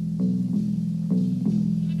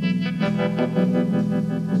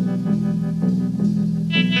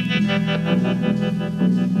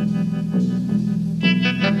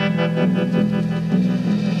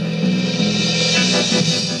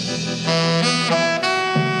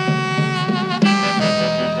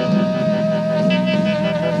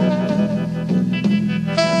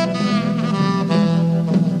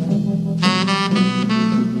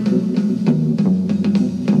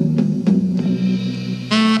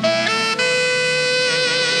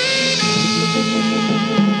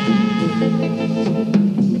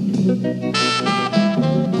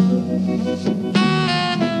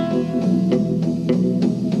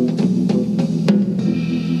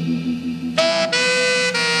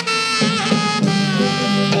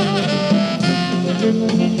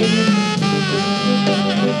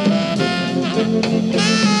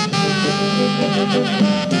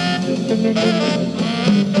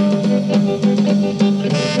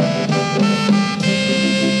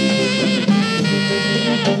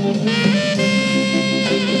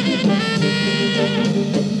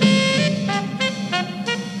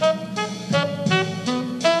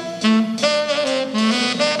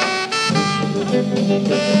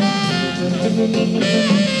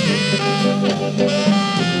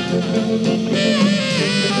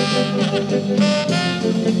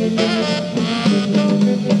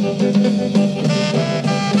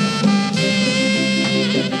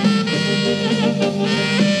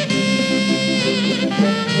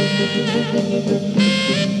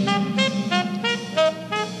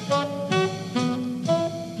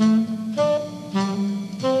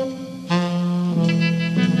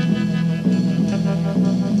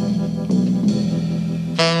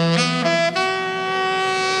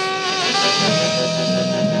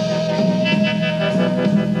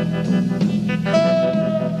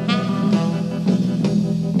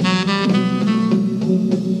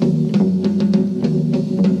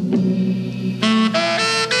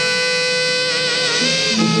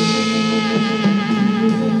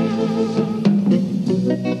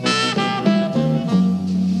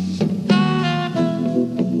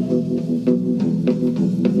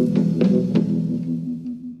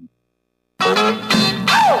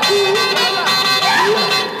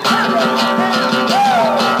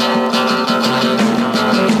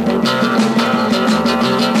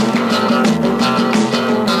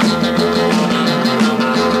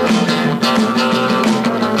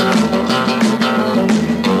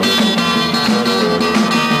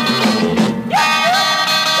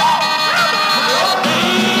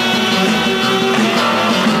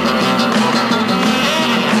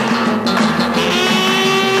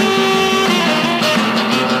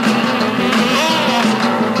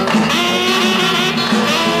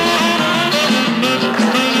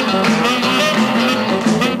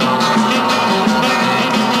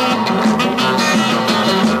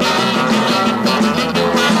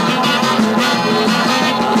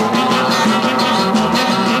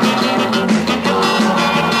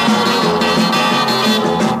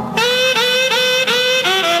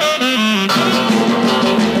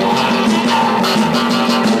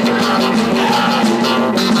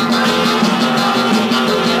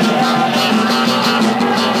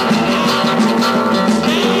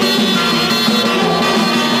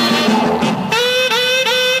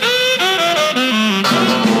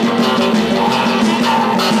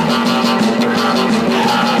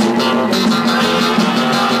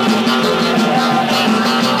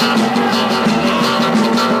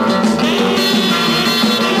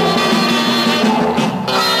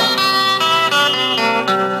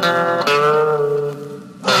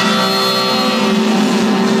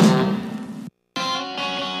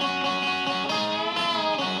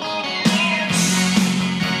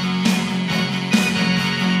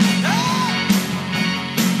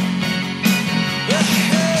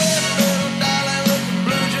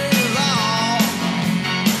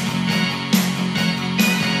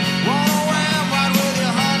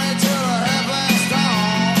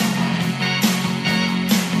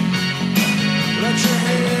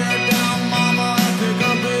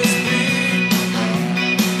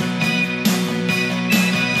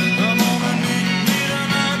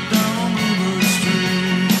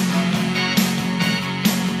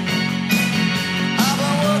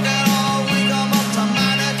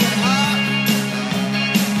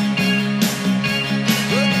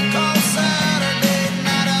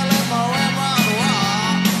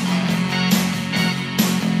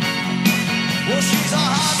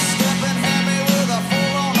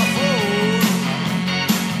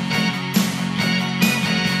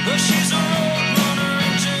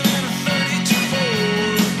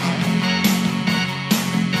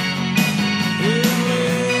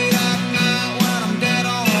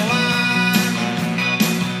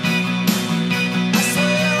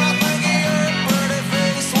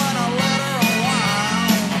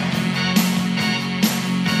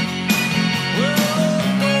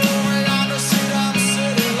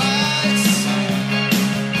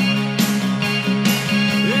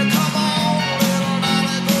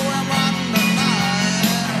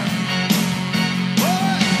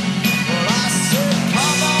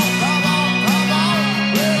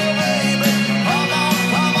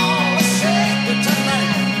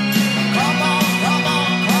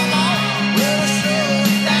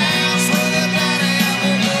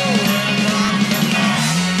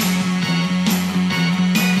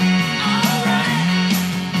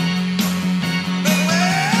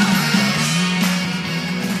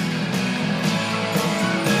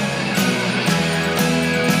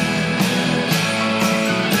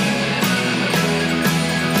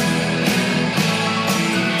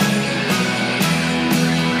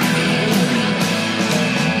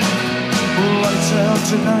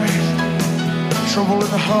 tonight. Trouble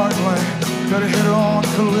in the heartland, got a head-on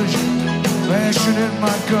collision. Mashing in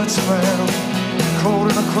my guts, man,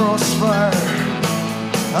 caught in a crossfire.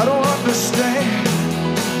 I don't understand,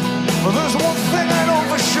 but there's one thing I know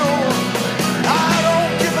for sure. I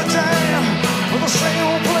don't give a damn for the same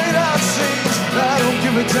old played out scenes. I don't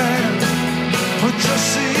give a damn for just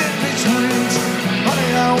the in-betweens.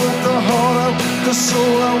 Honey, I want the heart, I want the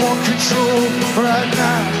soul, I want control right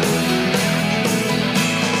now.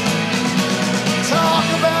 Talk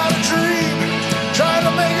about a dream, try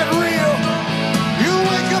to make it real. You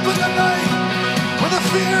wake up in the night with a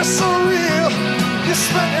fear so real. You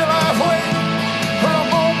spend your life waiting for a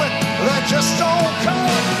moment that just don't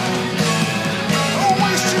come. Don't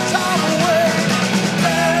waste your time away.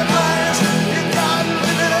 Bad lives, you gotta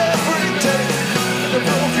live it every day. And the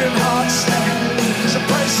broken heart stand is a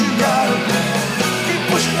price you gotta pay. Keep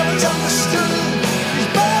pushing them, it's understood.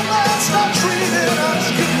 These bad lives not treated us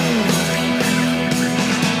good.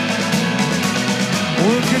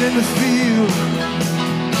 Working in the field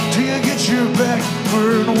till you get your back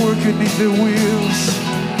burned, working beneath the wheels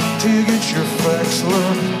till you get your facts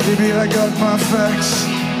learned. Maybe I got my facts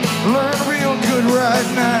learned real good right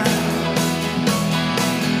now.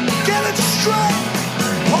 Get it straight.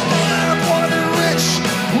 Poor man wanna be rich,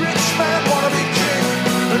 rich man wanna be king,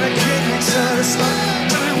 but a king ain't satisfied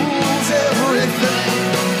till he rules everything.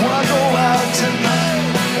 When I go out tonight,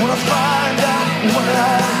 when I find out what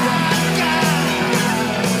I got.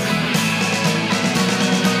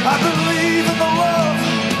 I believe in the love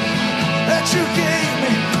that you gave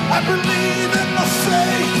me. I believe in the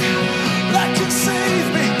faith that can save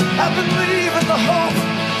me. I believe in the hope,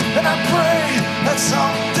 and I pray that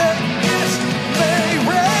someday it may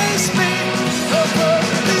raise me above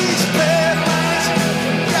these bad lies.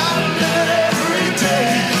 Gotta live it every day.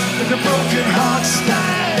 And the broken heart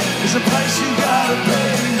stand is a price you gotta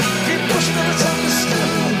pay. Keep pushing it, it's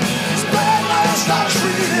understood. These bad lies not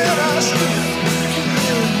treating us good.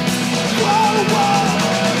 Whoa, whoa.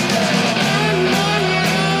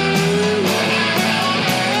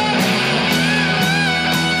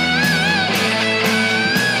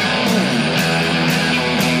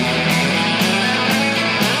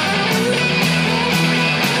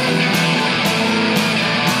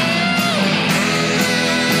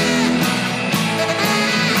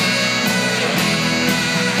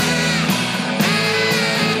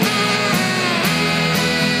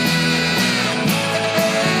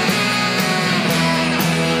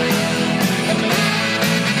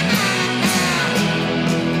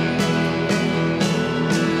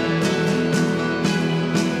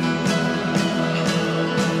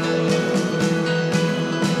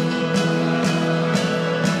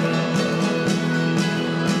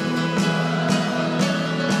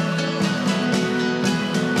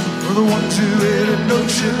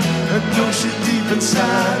 A notion deep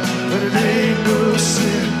inside, but it ain't no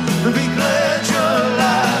sin to be glad you're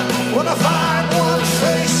alive. When I find one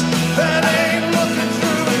face that ain't looking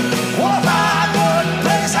through me, when I find one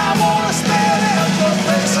place I wanna spend in the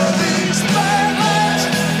face of these bad lives.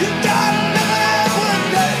 You gotta live it every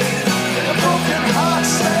day. And a broken heart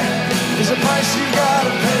stand is a price you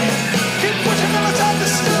gotta pay. Keep pushing till it's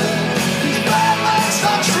understood. These bad lives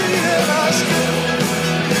stop treating us good.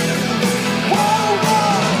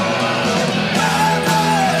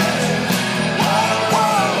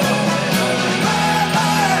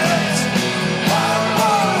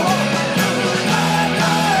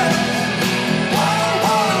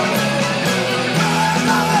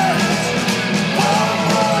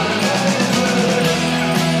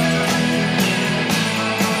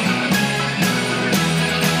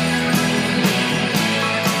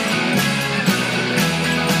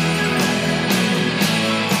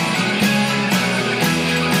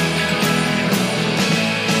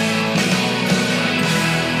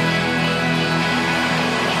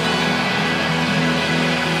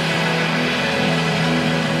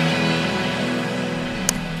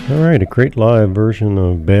 All right, a great live version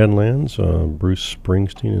of Badlands, Bruce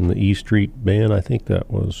Springsteen and the E Street Band. I think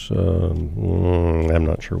that was, I'm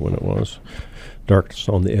not sure when it was. Darkness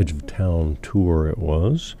on the Edge of Town tour it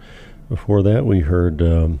was. Before that we heard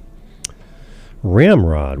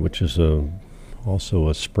Ramrod, which is also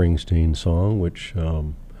a Springsteen song, which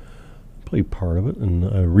played part of it. And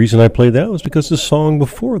the reason I played that was because the song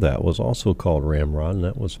before that was also called Ramrod, and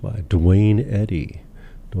that was by Duane Eddy.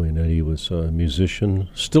 Duane Eddy was a musician,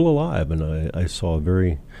 still alive, and I saw a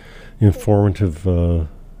very informative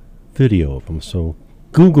video of him. So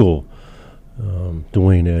Google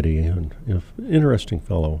Duane Eddy, and interesting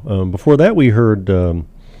fellow. Before that, we heard what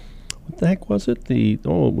the heck was it? It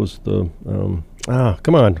was the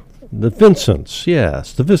come on, The Vincents,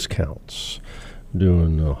 yes, the Viscounts,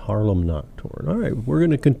 doing Harlem Nocturne. All right, we're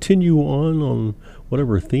going to continue on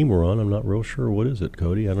whatever theme we're on. I'm not real sure. What is it,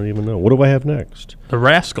 Cody? I don't even know. What do I have next? The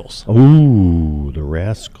Rascals. Ooh, the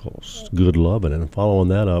Rascals. Good lovin'. And following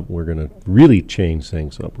that up, we're going to really change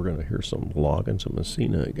things up. We're going to hear some Loggins and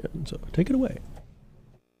Messina again. So take it away.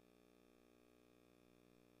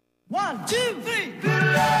 1, 2, 3. Good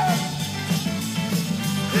love.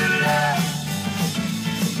 Good love.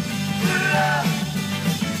 Good love.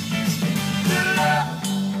 Good love.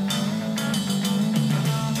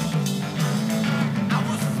 I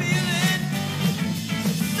was feeling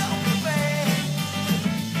so bad.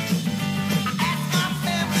 I asked my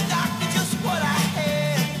family doctor just what I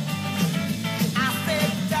had. I said,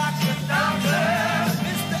 Doctor,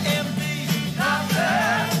 Mr. MD, Doctor,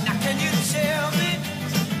 now can you tell me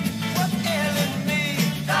what's ailing me,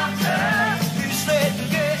 Doctor? You said,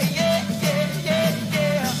 yeah.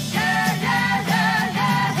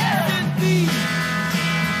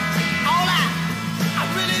 All I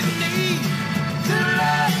really need, good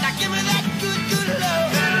love. Now give me that good love.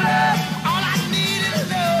 Good love. All I need is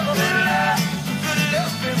love. Good love. Good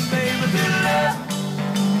love, baby. Good love.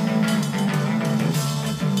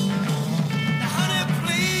 Now, honey,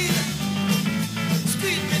 please,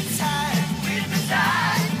 squeeze me tight. Squeeze me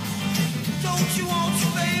tight. Don't you want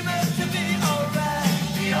your baby to be alright?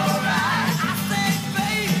 Be alright. I say,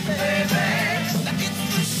 baby, now it's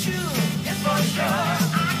for sure. It's for sure.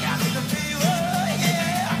 I got the fever,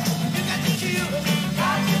 yeah. You got the cure.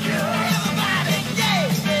 Got the cure. Everybody, yeah.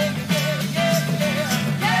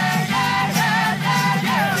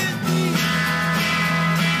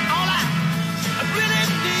 All I really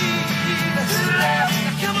need is love.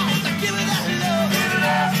 Now come on, now give me that love. Good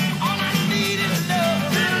love. All I need is love.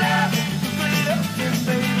 Good love. Good love,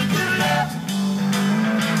 baby. Good love.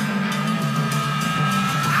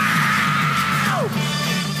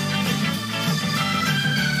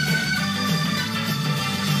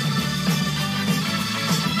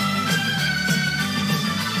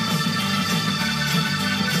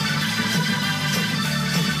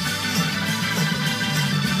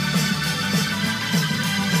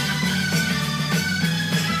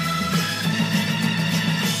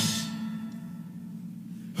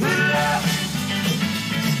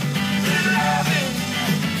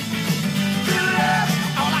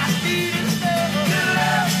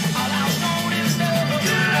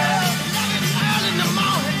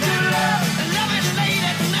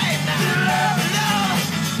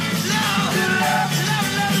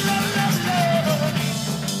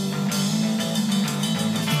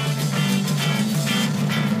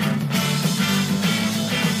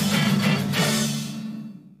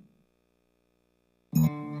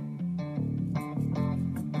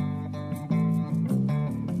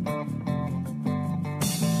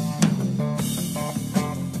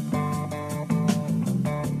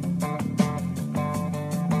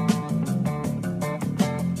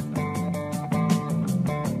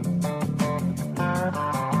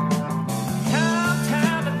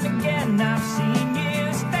 Time and again I've seen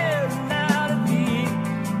you staring out at me.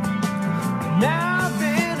 Now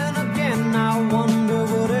then and again I wonder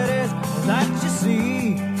what it is that you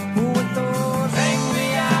see with those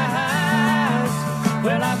angry eyes.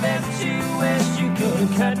 Well, I bet you wish you could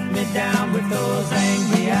cut me down with those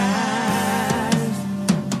angry eyes.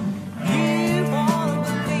 You wanna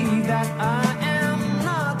believe that I am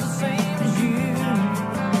not the same as you.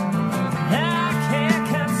 I can't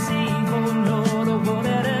conceive, oh Lord, of what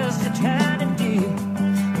it is you're trying to do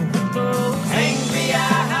with those angry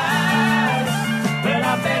eyes. Well,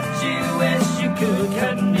 I bet you wish you could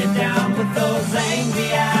cut me down with those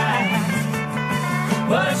angry eyes.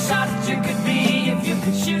 What a shot you could be if you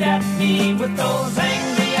could shoot at me with those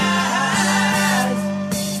angry eyes.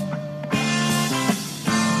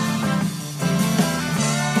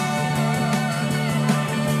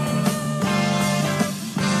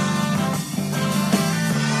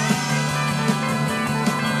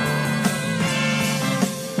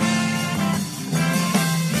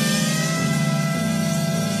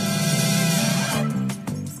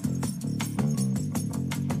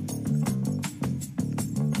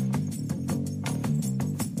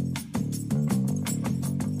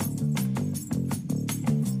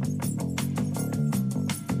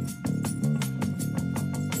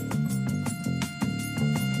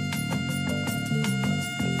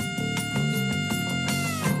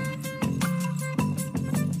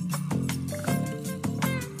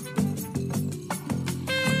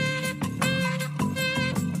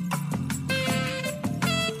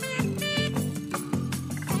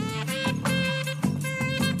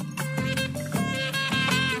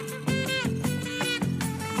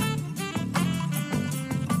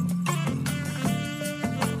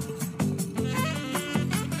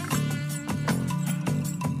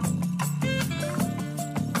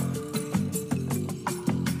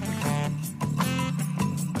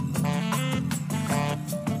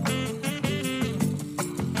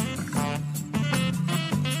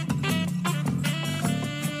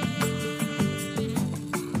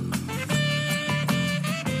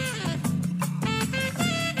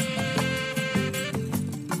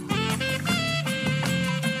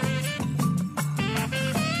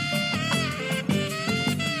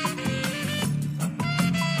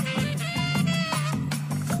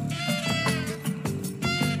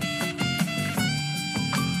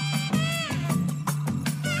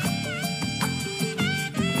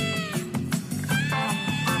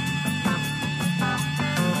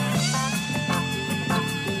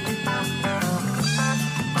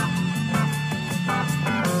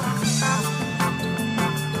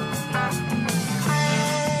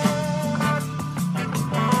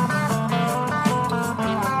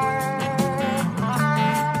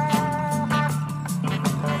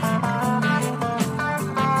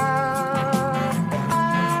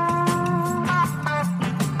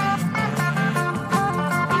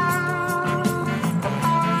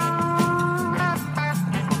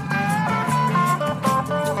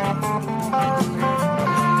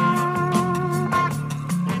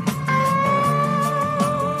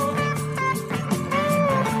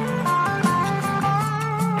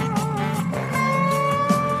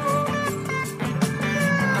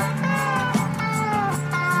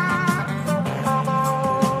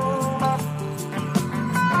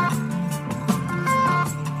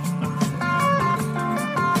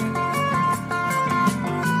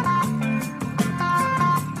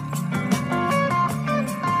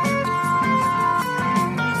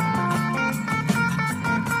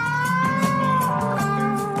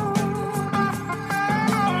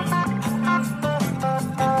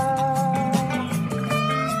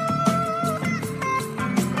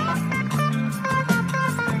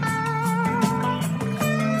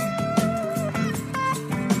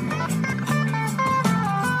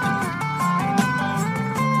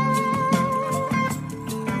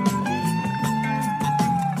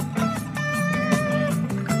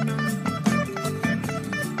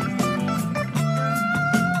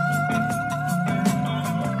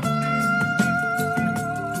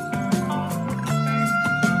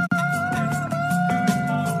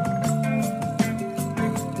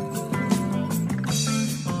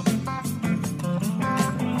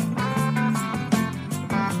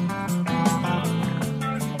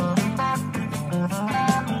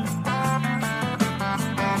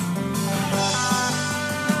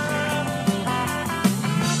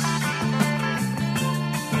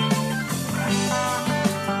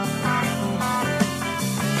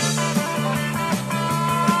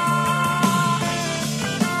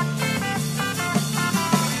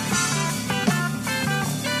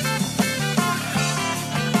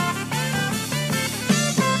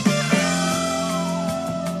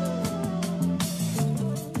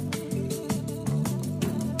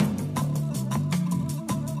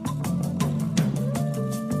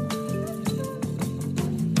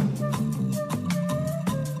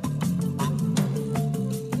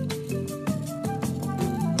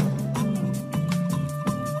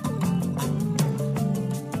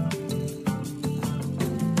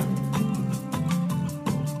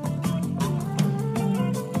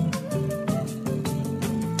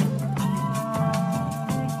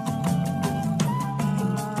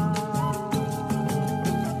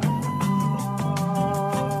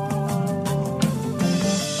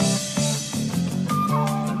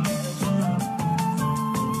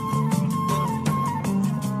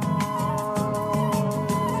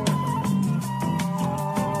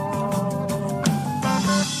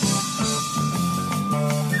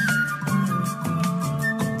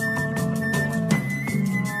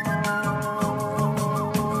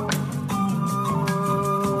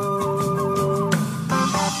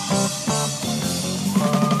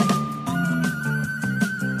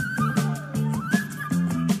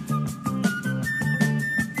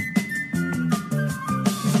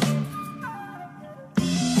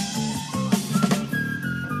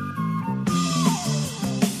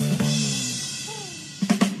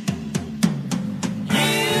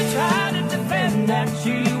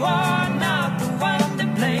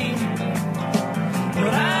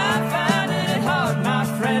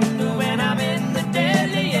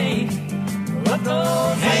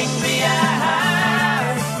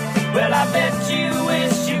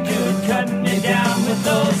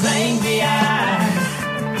 those angry eyes.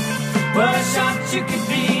 What a shot you could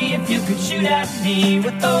be if you could shoot at me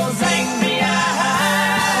with those angry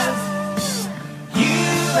eyes. You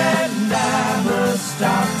and I must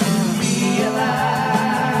start to realize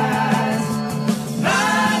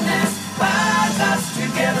blindness binds us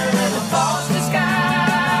together in a false disguise.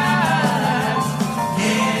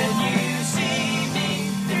 Can you see me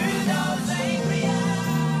through those angry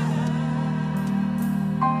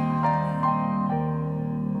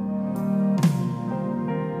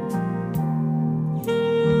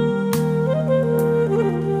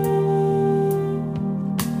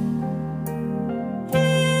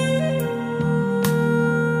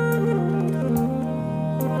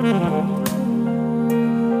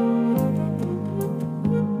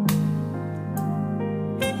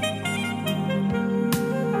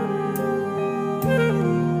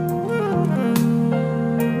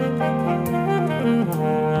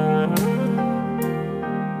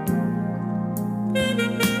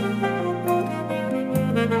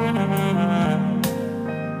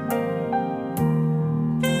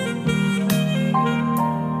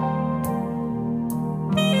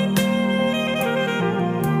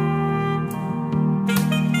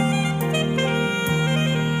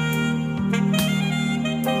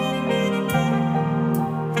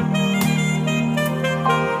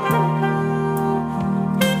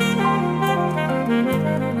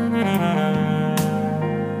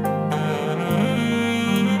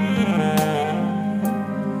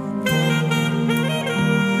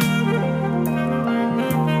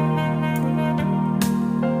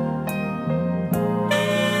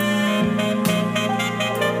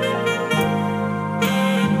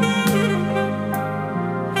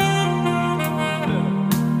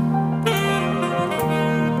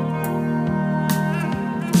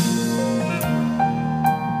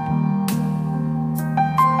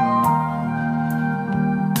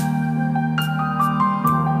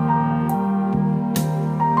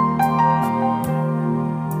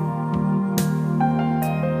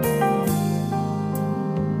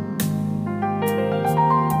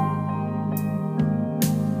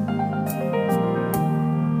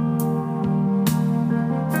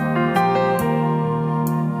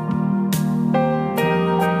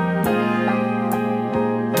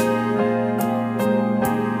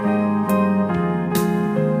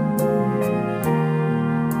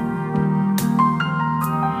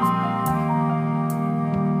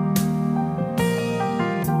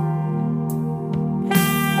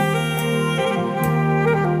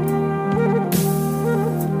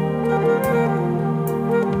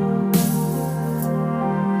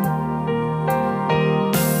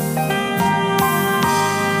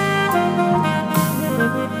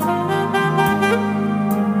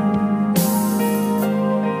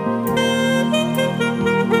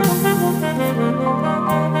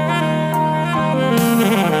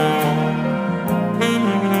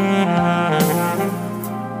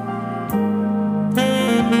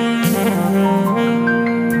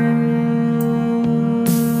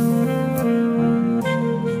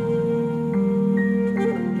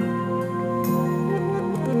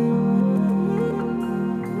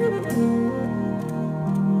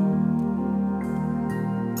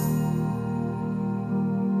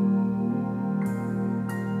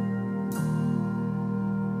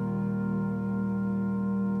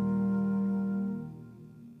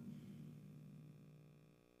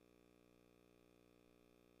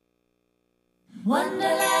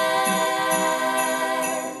Wonderland,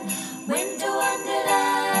 winter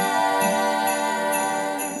wonderland,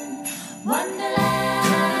 wonderland.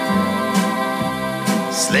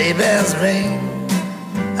 Sleigh bells ring,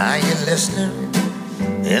 are you listening?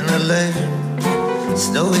 In the lane,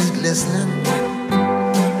 snow is glistening.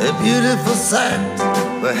 A beautiful sight,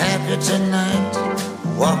 we're happy tonight,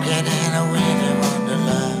 walking in a winter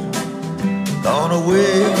wonderland. Gone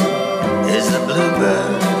away is the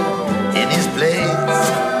bluebird, in his place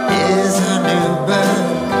is a new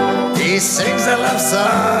bird. He sings a love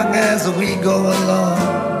song as we go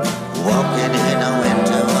along, walking in a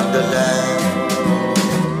winter wonderland.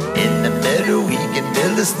 In the meadow we can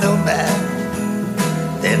build a snowman,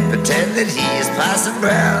 then pretend that he is Parson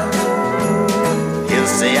Brown. He'll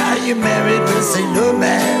say, are you married? We'll say, no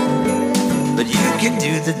man, but you can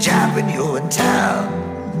do the job when you're in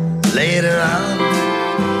town. Later on,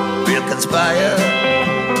 we'll conspire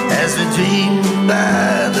as we dream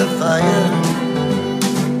by the fire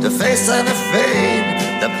to face unafraid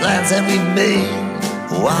the plans that we've made,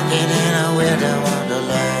 walking in a winter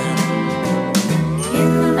wonderland. In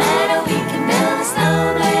the meadow we can build a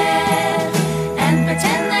snowman and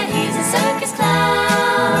pretend that he's a circus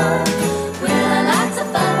clown. We'll have lots of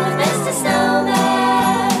fun with Mr.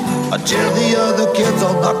 Snowman.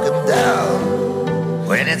 don't knock 'em down.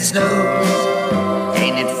 When it snows,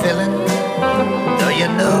 ain't it filling? Though your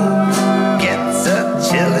nose gets a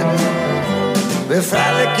chillin'. Where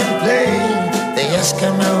Friday can play the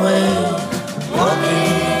Eskimo way, walking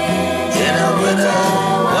in a winter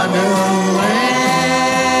wonderland.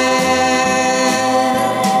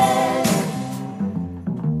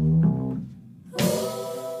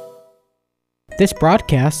 This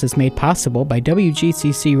broadcast is made possible by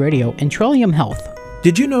WGCC Radio and Trillium Health.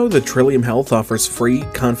 Did you know that Trillium Health offers free,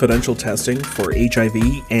 confidential testing for HIV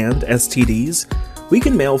and STDs? We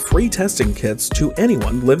can mail free testing kits to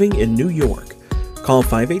anyone living in New York. Call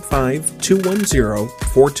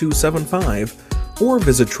 585-210-4275 or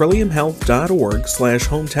visit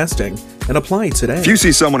trilliumhealth.org/home testing and apply today. If you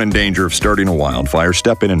see someone in danger of starting a wildfire,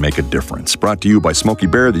 step in and make a difference. Brought to you by Smokey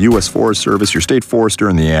Bear, the U.S. Forest Service, your state forester,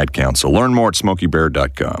 and the Ad Council. Learn more at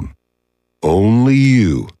smokeybear.com. Only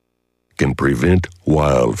you can prevent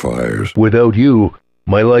wildfires. Without you,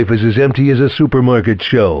 my life is as empty as a supermarket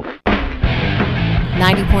shelf.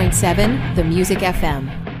 90.7 The Music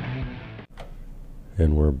FM.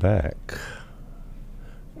 And we're back.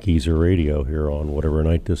 Geezer Radio here on whatever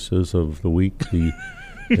night this is of the week.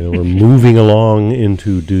 We're moving along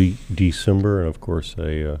into December, and of course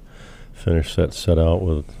I finished that set out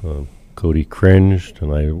with Cody Cringed,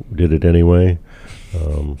 and I did it anyway.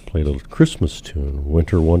 Played a Christmas tune,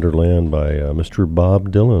 Winter Wonderland by Mr. Bob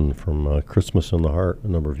Dylan from Christmas in the Heart a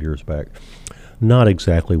number of years back. Not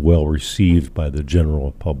exactly well received by the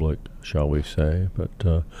general public, shall we say. But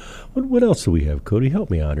what else do we have, Cody? Help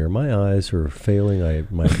me out here. My eyes are failing.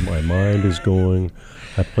 My mind is going.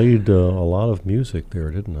 I played a lot of music there,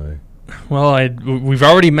 didn't I? Well, we've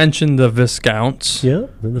already mentioned the Viscounts. Yeah.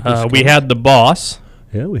 We had the Boss.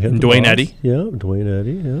 Yeah, we had Dwayne Boss. Eddy. Yeah, Dwayne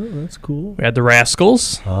Eddy. Yeah, that's cool. We had the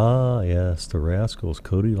Rascals. Ah, yes, the Rascals.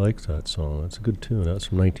 Cody likes that song. That's a good tune. That's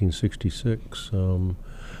from 1966.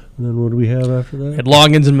 And then what do we have after that? Had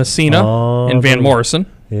Loggins and Messina and Van Morrison.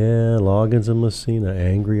 Yeah, Loggins and Messina,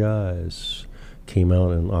 Angry Eyes. Came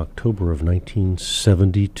out in October of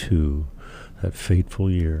 1972, that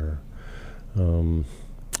fateful year. And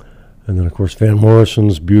then, of course, Van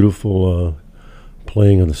Morrison's beautiful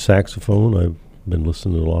playing of the saxophone. I've been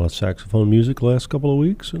listening to a lot of saxophone music the last couple of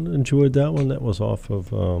weeks and enjoyed that one. That was off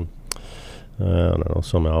of, I don't know,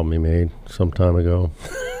 some album he made some time ago.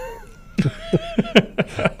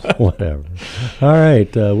 Whatever. All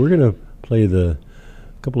right, we're going to play the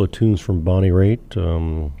couple of tunes from Bonnie Raitt.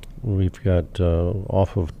 We've got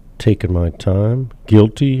off of Taking My Time,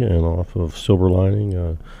 Guilty, and off of Silver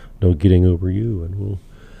Lining, No Getting Over You. And we'll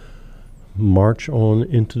march on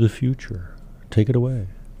into the future. Take it away.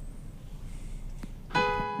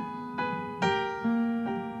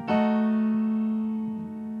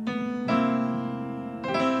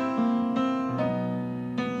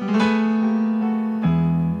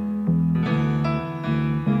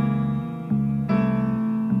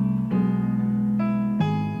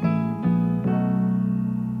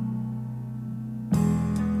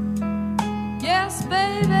 Yes,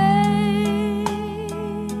 baby,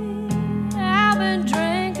 I've been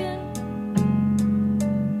drinking.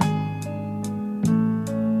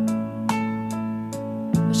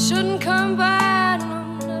 I shouldn't come by,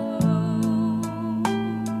 no.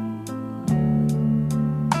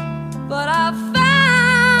 But I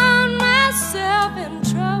found myself in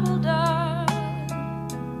trouble, darling,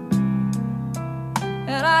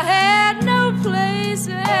 and I had no place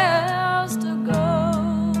else to go.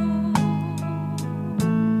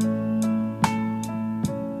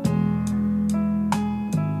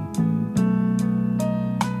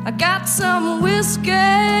 I got some whiskey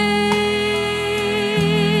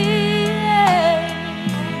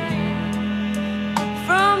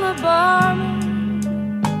from the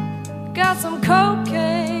barman, got some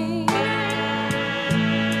cocaine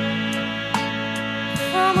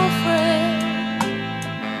from a friend,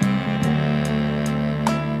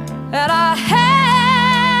 and I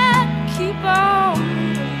had to keep on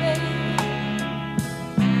moving, baby,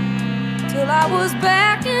 till I was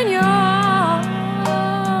back in your arms.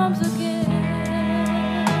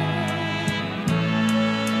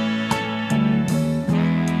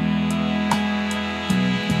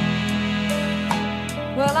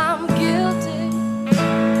 Well, I'm guilty,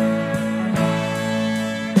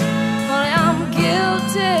 honey, I'm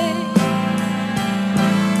guilty,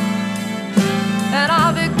 and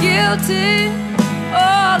I'll be guilty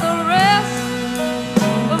all the rest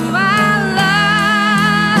of my life.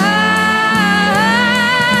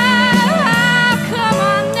 How come I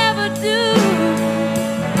never do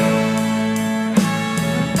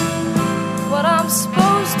what I'm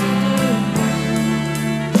supposed to do?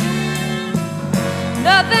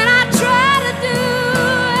 Nothing I try to do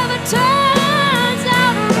ever turns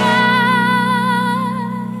out right.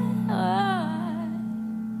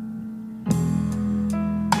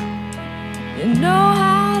 You know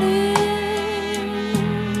how it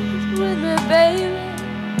is with me, baby.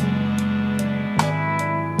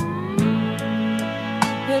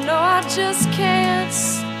 You know I just can't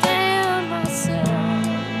stand myself.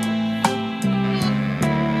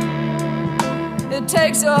 It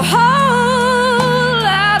takes a whole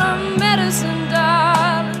lot of medicine,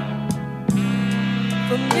 darling,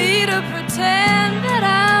 for me to pretend that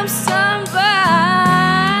I'm somebody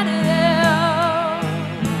else.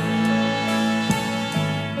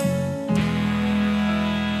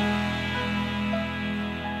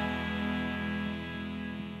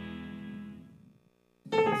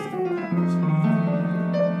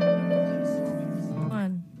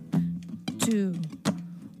 One, two,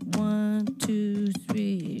 1, 2,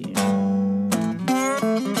 3.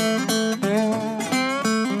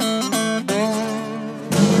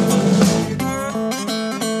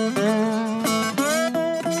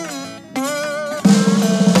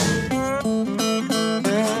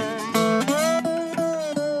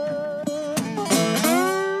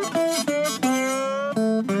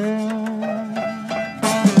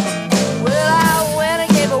 Well, I went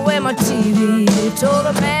and gave away my TV. Told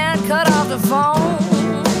a man cut off the phone.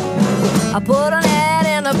 I put an ad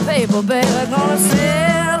in the paper, baby, gonna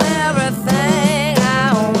sell everything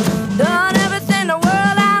I own. Done everything the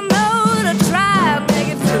world I know to try and make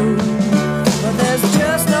it through, but there's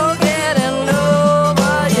just no getting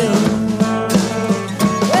over you.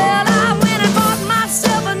 Well, I went and bought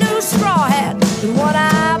myself a new straw hat with one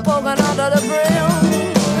eye poking under the brim.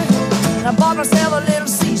 And I bought myself a little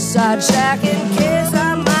seaside shack in case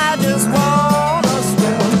I might just wanna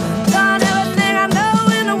swim. Done everything I know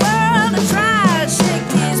in the world to try and shake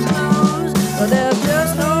these blues, but there's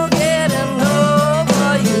just no getting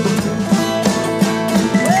over you.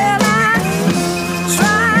 Well, I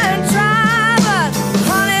try and try, but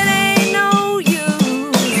honey, it ain't no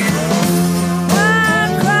use. Why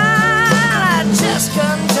cry? I just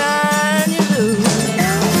couldn't turn you loose.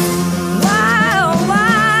 Why, oh,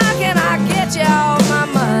 why can I get you off my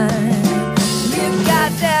mind? You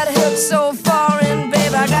got that hook so foreign,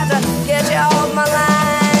 babe, I got to get you off my line.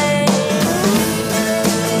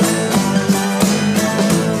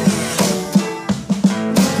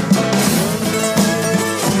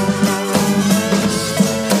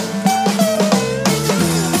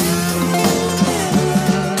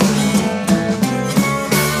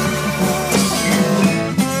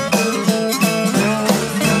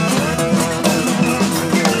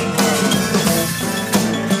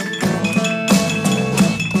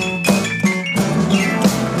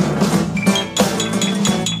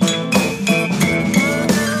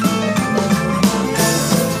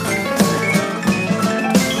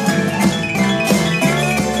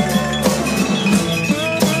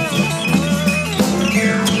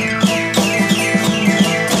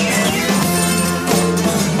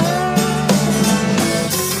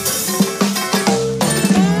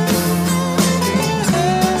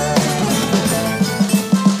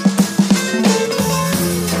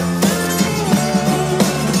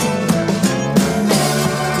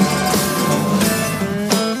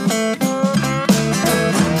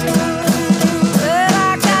 Well,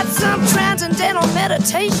 I got some transcendental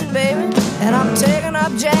meditation, baby, and I'm taking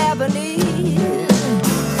up Japanese.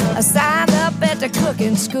 I signed up at the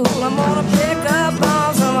cooking school. I'm gonna pick up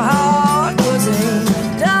on some hard cuisine.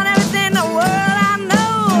 Done everything the world I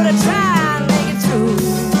know to try and make it through,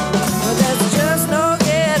 but there's just no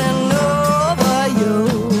getting over you.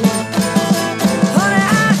 Honey,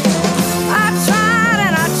 I tried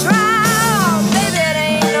and I tried, oh, baby, it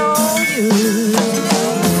ain't no use.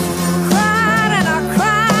 Cried and I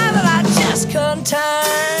cried, but I just couldn't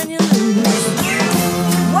turn you loose.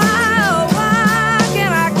 Why, oh, why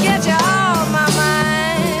can I get you off my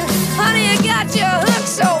mind? Honey, you got your hook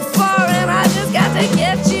so far, and I just got to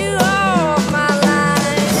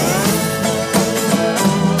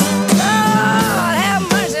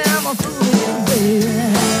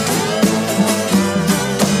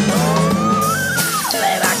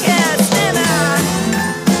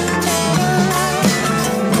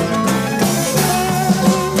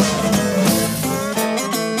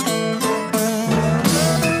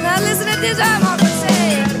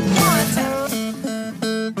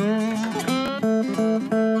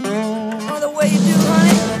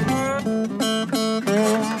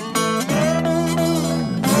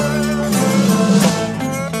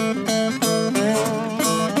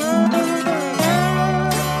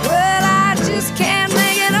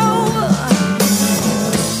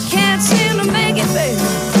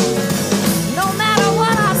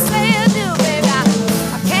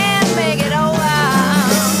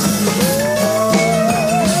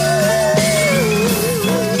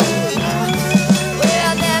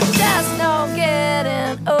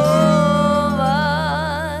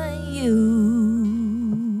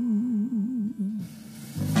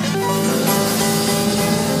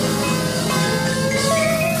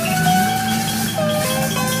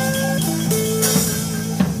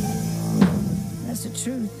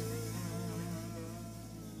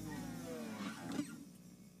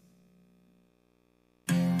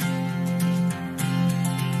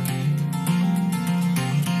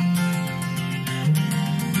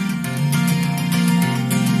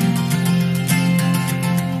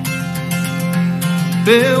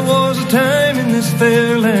There was a time in this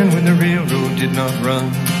fair land when the railroad did not run,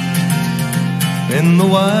 when the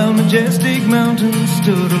wild, majestic mountains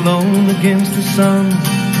stood alone against the sun.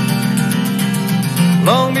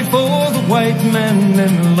 Long before the white man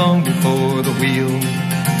and long before the wheel,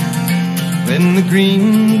 when the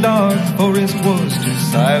green, dark forest was too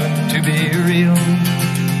silent to be real.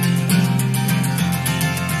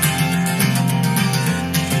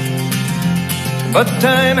 But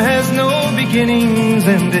time has no beginnings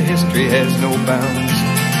and the history has no bounds.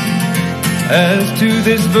 As to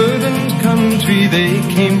this verdant country they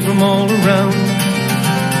came from all around.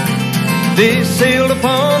 They sailed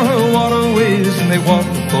upon her waterways and they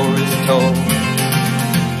walked the forest tall,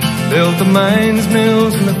 built the mines,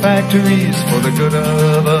 mills, and the factories for the good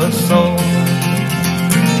of us all.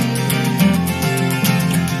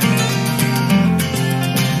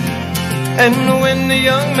 And when the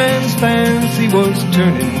young man's fancy was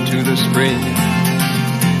turning to the spring,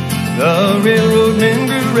 the railroad men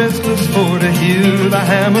grew restless for to hear the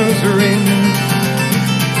hammers ring.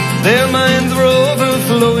 Their minds were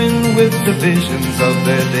overflowing with the visions of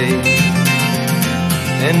their day,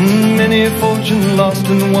 and many a fortune lost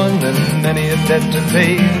and won, and many a debt to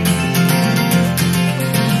pay.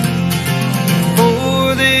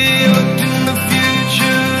 For they looked in the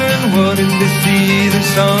future, and what did they see? The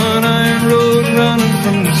sun iron road running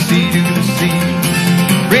from the sea to the sea,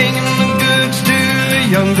 bringing the goods to a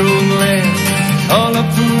young golden land, all up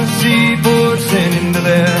from the seaports and into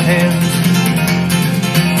their hands.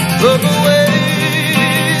 Look away,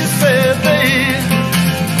 said they,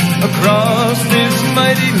 across this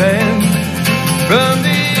mighty land, from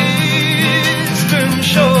the eastern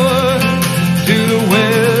shore to the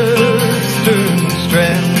western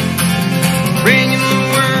strand. Bring in the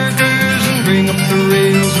workers and bring up the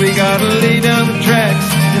rails. We gotta lay down the tracks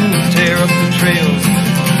and tear up the trails.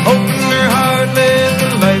 Open their heart, let the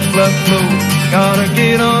lifeblood flow. Gotta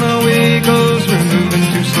get on our way, 'cause we're moving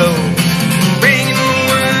too slow. Bring in the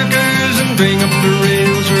workers and bring up the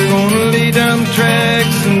rails. We're gonna lay down the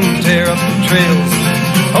tracks and tear up the trails.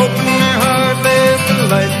 Open their heart, let the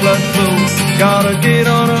lifeblood flow. Gotta get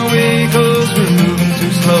on our way, 'cause we're moving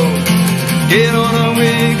too slow. Get on our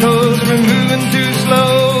way, 'cause we're moving too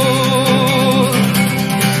slow.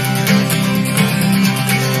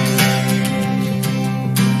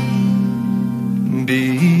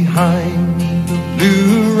 Behind the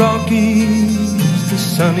blue Rockies, the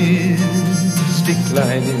sun is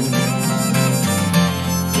declining.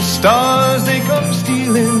 The stars, they come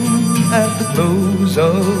stealing at the close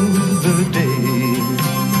of the day.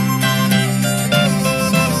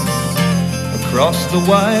 Across the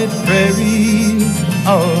wide prairie,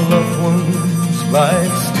 our loved ones lie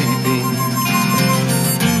sleeping.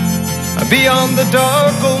 Beyond the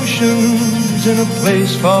dark oceans, in a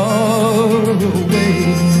place far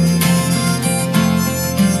away,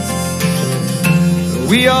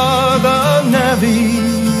 we are the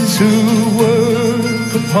navvies who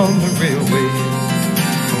work upon the railway,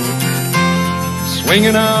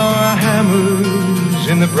 swinging our hammers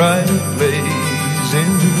in the bright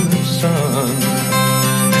blazing sun,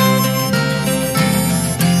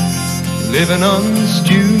 living on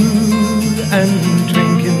stew and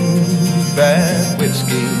drinking bad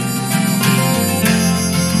whiskey,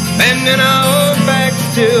 bending our backs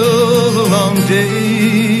till the long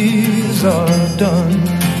days are done.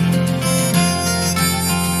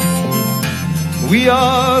 We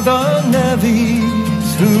are the navvies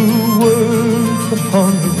who work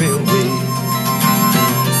upon the railway,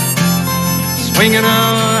 swinging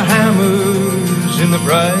our hammers in the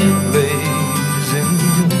bright blazing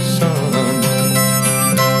sun,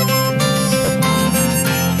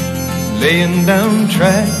 laying down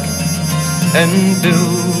track and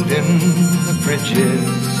building the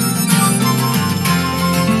bridges,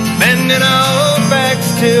 bending our backs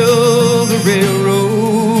till the railroad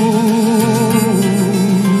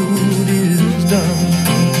is done.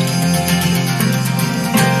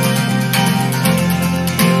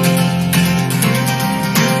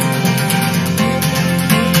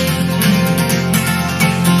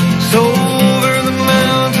 So over the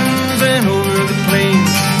mountains and over the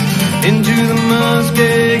plains, into the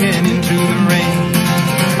muskeg and into the rain,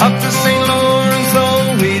 up to St. Lawrence all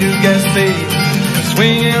the way to Gaspé,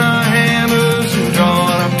 swinging our hammers and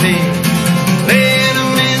drawing our pay, laying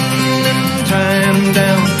them in and tying them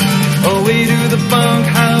down, away to the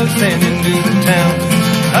bunkhouse and into the town.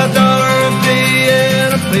 $1 a day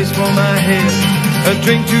and a place for my head, a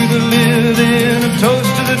drink to the living, a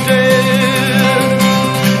toast to the dead.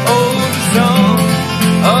 Oh, the song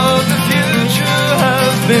of the future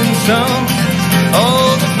has been sung,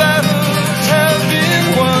 all the battles have been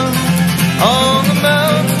won on the mountain.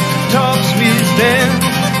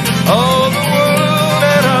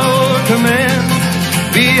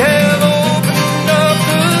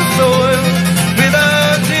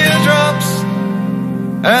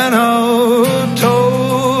 and our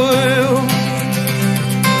toil.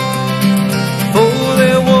 Oh,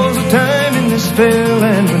 there was a time in this fair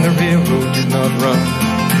land when the railroad did not run,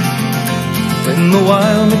 when the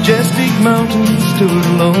wild majestic mountains stood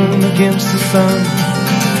alone against the sun.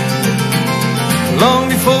 Long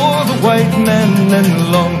before the white man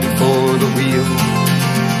and long before the wheel,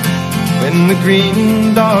 when the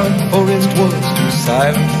green dark forest was too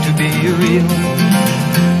silent to be real,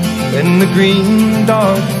 when the green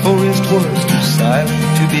dark forest was too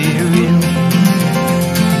silent to be real,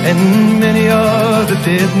 and many are the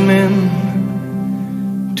dead men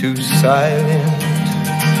too silent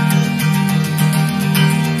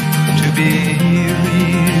to be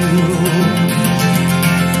real.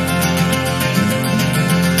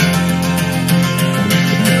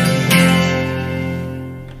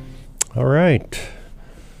 All right.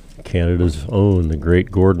 Canada's own, the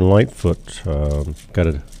great Gordon Lightfoot. Got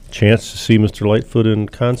a chance to see Mr. Lightfoot in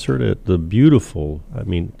concert at the beautiful,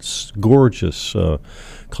 gorgeous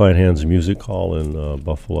Kleinhans Music Hall in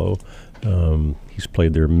Buffalo. He's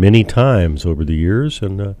played there many times over the years,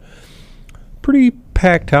 and pretty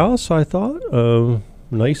packed house, I thought.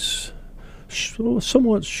 Nice,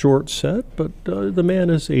 somewhat short set, but the man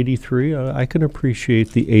is 83. I can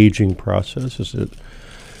appreciate the aging process as it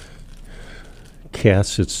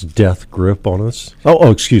casts its death grip on us.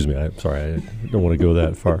 Oh, excuse me. I'm sorry. I don't want to go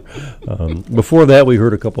that far. Before that, we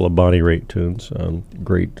heard a couple of Bonnie Raitt tunes.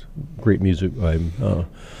 Great music by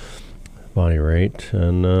Bonnie Raitt,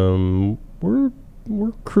 and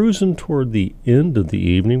we're cruising toward the end of the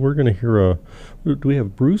evening. We're going to hear do we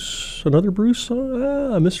have another Bruce song?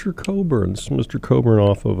 Mr. Coburn. This is Mr. Coburn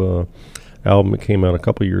off of a album that came out a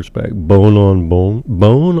couple years back, Bone on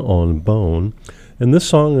Bone. And this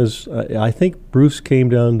song is, I think Bruce came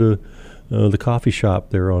down to the coffee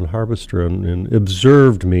shop there on Harvester and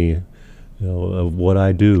observed me, of what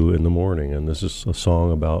I do in the morning. And this is a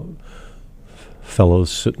song about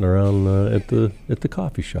fellows sitting around at the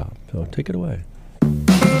coffee shop. So take it away.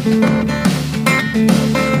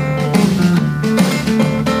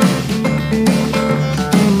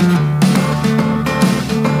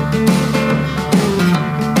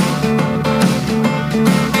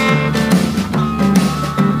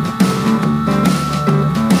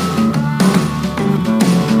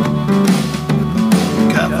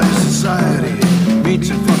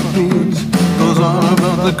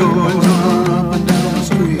 The goings on up and down the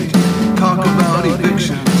street. Talk about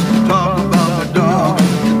evictions, talk about the dog,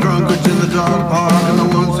 the drunkards in the dog park, and the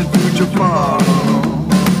ones in future park.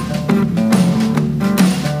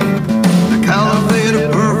 The caliphate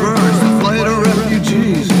of perverts, the flight of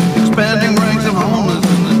refugees, expanding ranks of homeless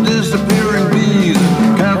and the disappearing bees.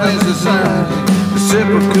 Cafe society, the sip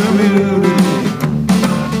of community.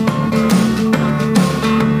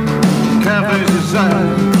 Cafe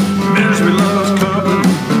society, misery loves company.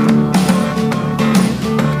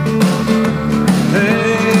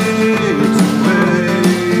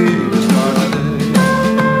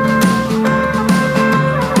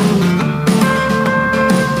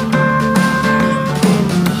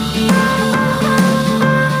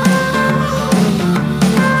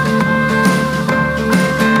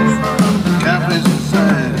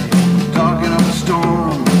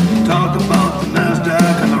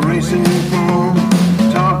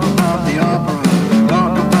 Talk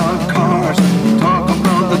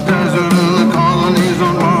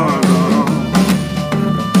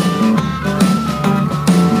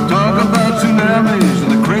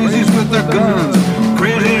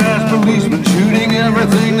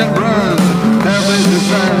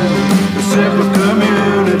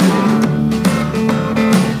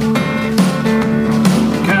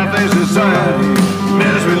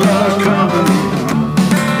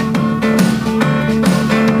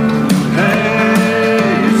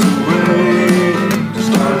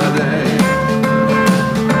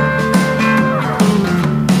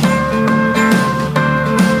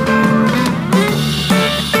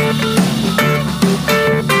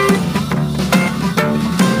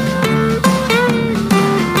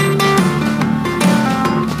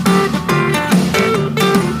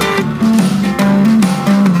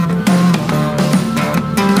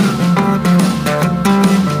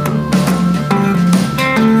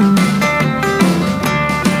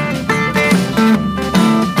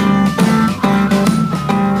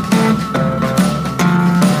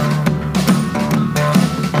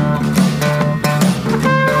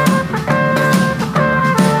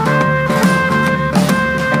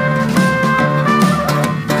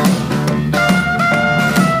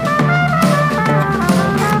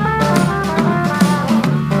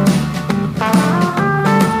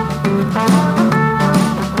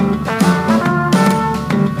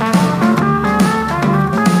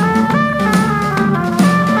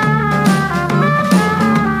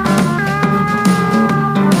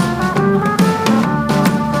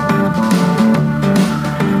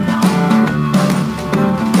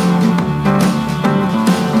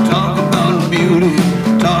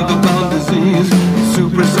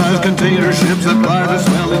ships that ply the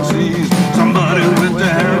swelling seas. Somebody went to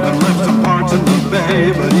heaven, left some parts in the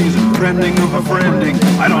bay, but he's a friending of a friending.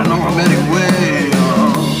 I don't know him anyway.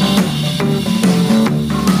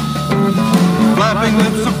 Flapping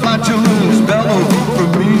lips of flatulence, bellow hope for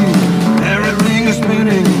me. Everything is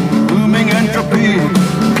spinning, booming entropy.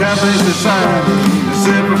 Cafe society, a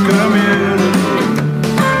sip of community.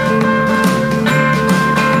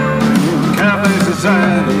 Cafe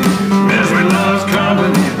society, misery loves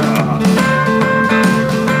company.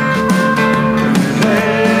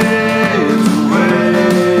 Hey, it's a way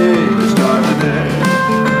to start the day.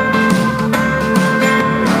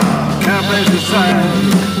 Cafe society,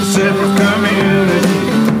 a sip of community.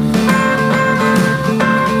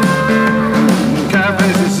 Cafe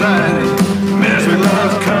society, misery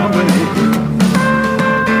loves company.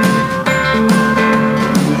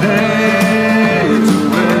 Hey, it's a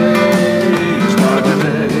way to start the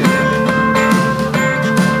day.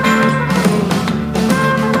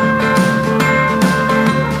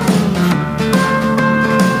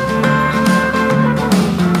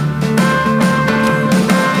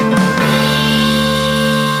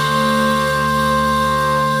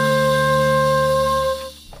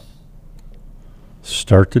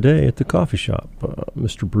 Start today at the coffee shop.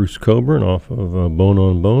 Mr. Bruce Coburn off of Bone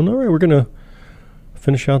on Bone. All right, we're going to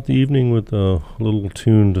finish out the evening with a little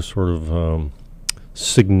tune to sort of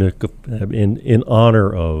in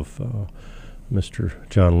honor of Mr.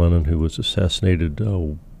 John Lennon, who was assassinated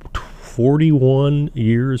 41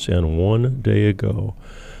 years and 1 day ago.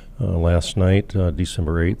 Last night,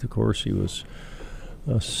 December 8th, of course, he was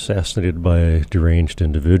assassinated by a deranged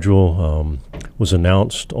individual. Was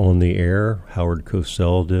announced on the air. Howard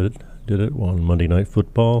Cosell did it on Monday Night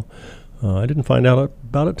Football. I didn't find out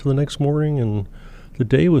about it till the next morning, and the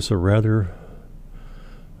day was a rather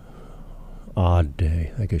odd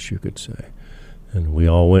day, I guess you could say. And we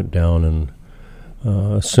all went down and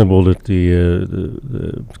assembled at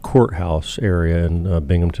the courthouse area in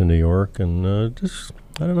Binghamton, New York, and just,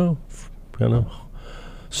 I don't know, kind of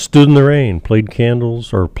stood in the rain, we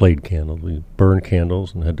burned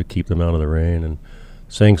candles and had to keep them out of the rain, and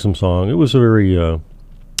sang some song. It was a very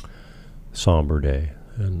somber day.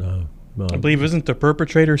 And I believe, isn't the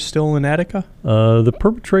perpetrator still in Attica? The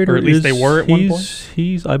perpetrator, or at least they were at one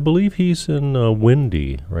point? I believe he's in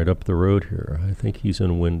Windy, right up the road here. I think he's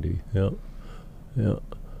in Windy. Yeah.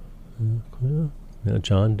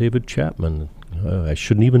 John David Chapman. I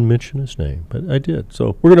shouldn't even mention his name, but I did.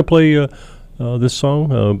 So we're going to play this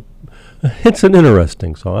song. It's an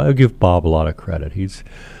interesting song. I give Bob a lot of credit. It's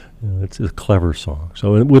a clever song.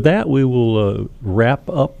 So with that, we will wrap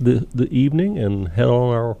up the evening and head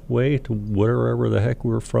on our way to wherever the heck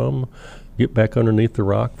we're from. Get back underneath the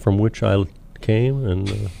rock from which I came,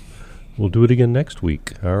 and we'll do it again next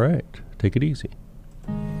week. All right. Take it easy.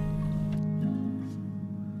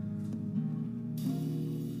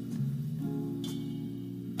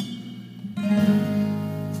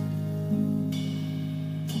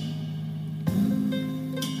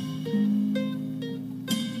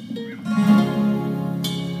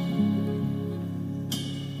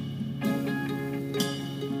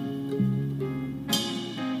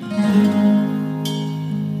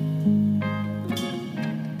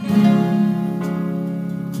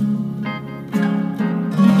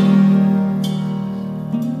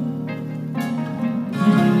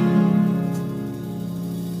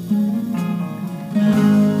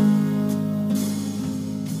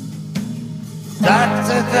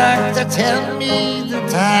 Doctor, tell me the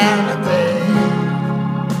time of day.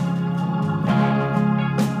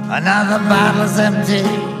 Another bottle's empty,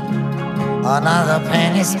 another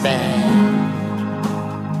penny spent.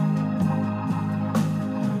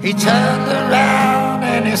 He turned around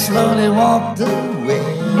and he slowly walked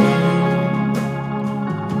away.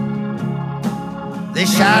 They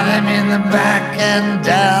shot him in the back and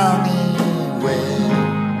down he went.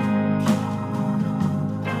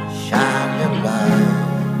 Shine your light,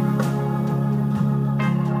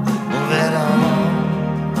 move it on.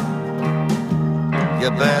 You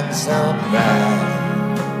burn so bright.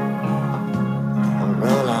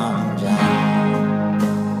 Roll on, John.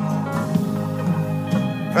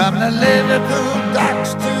 From the Liverpool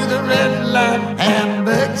docks to the red light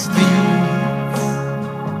Hamburg streets,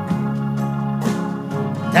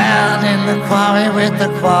 down in the quarry with the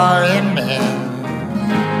quarrymen,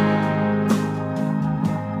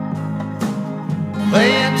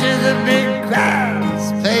 playing to the big crowds,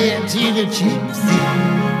 playing to the cheap seats.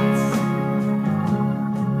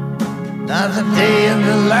 Another day in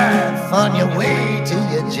the life on your way to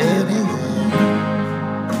your journey then.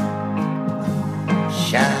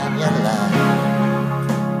 Shine your light,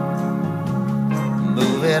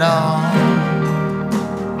 move it on.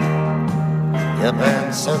 You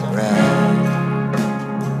burn so bright.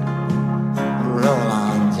 Roll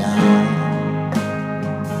on down.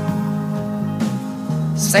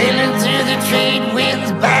 Sailing through the trade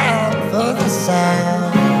winds bound for the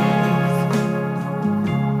south.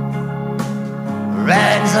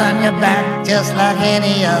 Rags on your back just like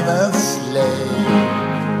any other slave.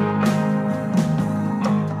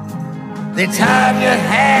 They tied your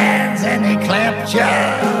hands and they clamped your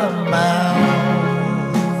mouth.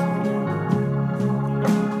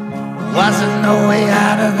 Wasn't no way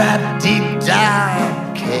out of that deep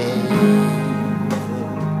dark cave.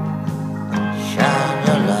 Shine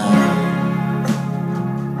your light,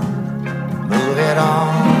 move it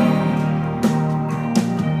on.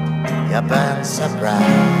 You burn so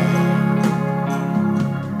bright,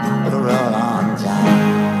 roll on down.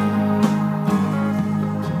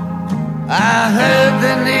 I heard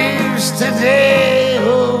the news today,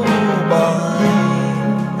 oh boy.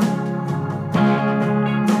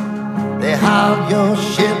 They hauled your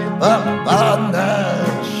ship up on the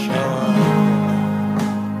shore.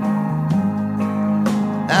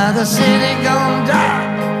 Now the city gone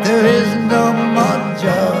dark, there is no more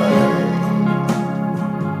joy.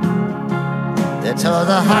 They tore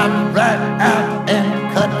the heart right out and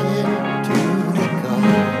cut it to the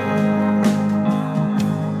core.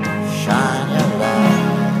 Shine your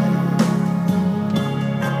light,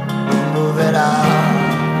 move it on.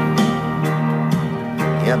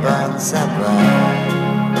 You burn so bright,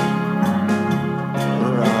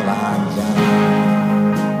 roll on down.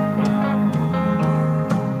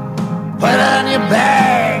 Put on your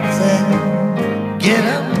bags and get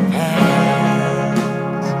 'em packed.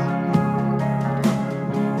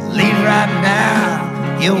 Leave right now,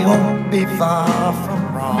 you won't be far from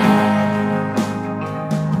wrong.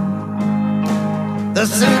 The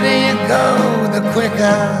sooner you go, the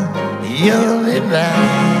quicker you'll be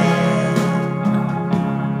back.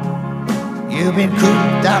 You've been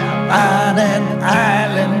cooped up on an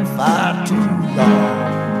island far too long.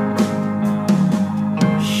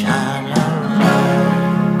 Shine your light,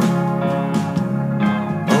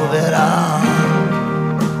 move it on.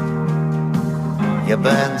 You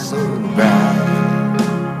burn so bright,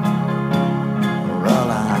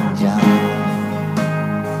 roll on down.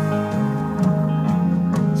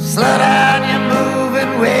 Slow down, you're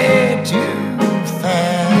moving way too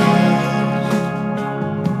fast.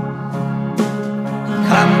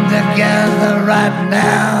 Come together right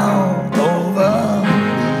now over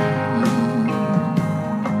me.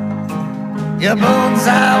 Your bones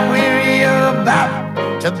are weary, you're about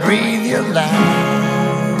to breathe your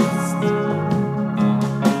last.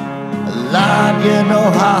 Lord, you know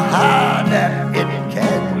how hard that it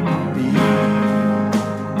can be.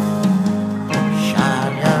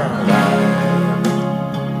 Shine your light,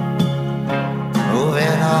 move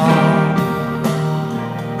it on.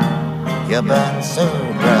 You burn so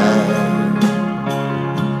bright,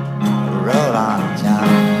 roll on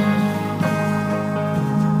down.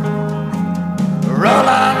 Roll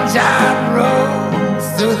on down, roll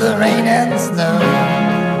through the rain and snow.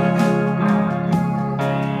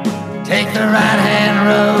 Take the right-hand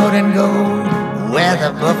road and go where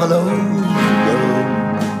the buffaloes go.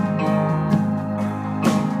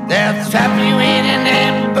 They'll trap you in an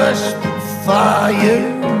ambush before you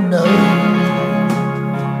know.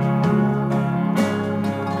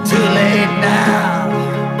 Too late now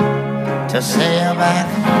to sail back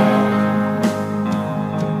home.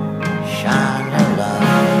 Shine your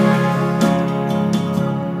light,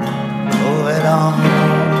 move it on.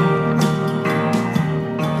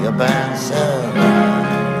 You burn so bright,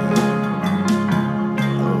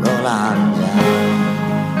 roll on down.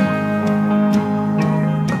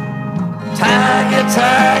 Tiger,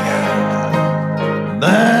 tiger,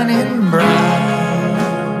 burning bright.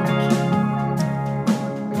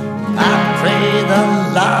 I pray the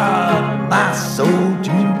Lord my soul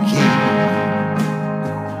to keep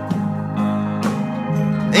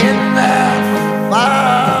in the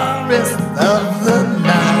forest of the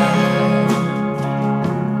night.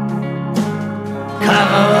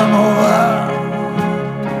 Cover him over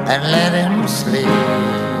and let him sleep.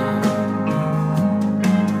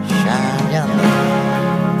 Shine your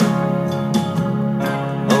light,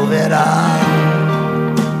 move it on.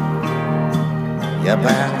 You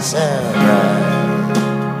burn so bright,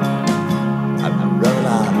 roll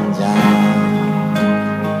on down.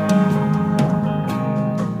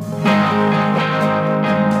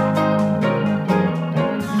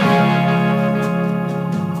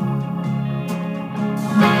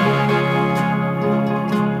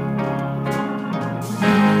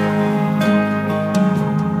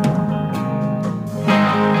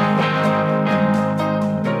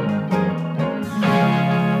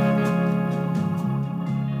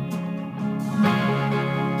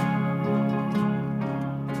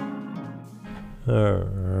 All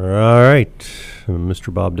right.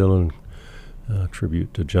 Mr. Bob Dylan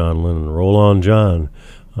tribute to John Lennon. Roll on, John.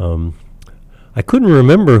 I couldn't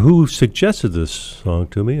remember who suggested this song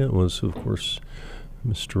to me. It was, of course,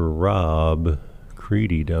 Mr. Rob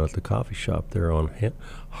Creedy down at the coffee shop there on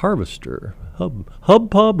Harvester. Hub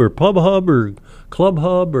Pub or Pub Hub or Club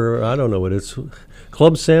Hub or I don't know what it's.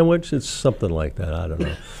 Club Sandwich? It's something like that. I don't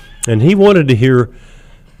know. And he wanted to hear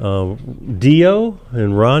Dio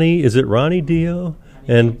and Ronnie. Is it Ronnie Dio?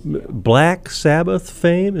 And Black Sabbath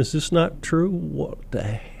fame. Is this not true? What the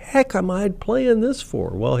heck am I playing this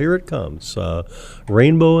for? Well, here it comes.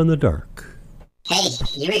 Rainbow in the Dark. Hey,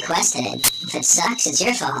 you requested it. If it sucks, it's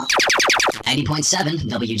your fault. 90.7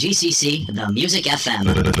 WGCC, the Music FM.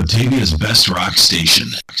 Batavia's best rock station.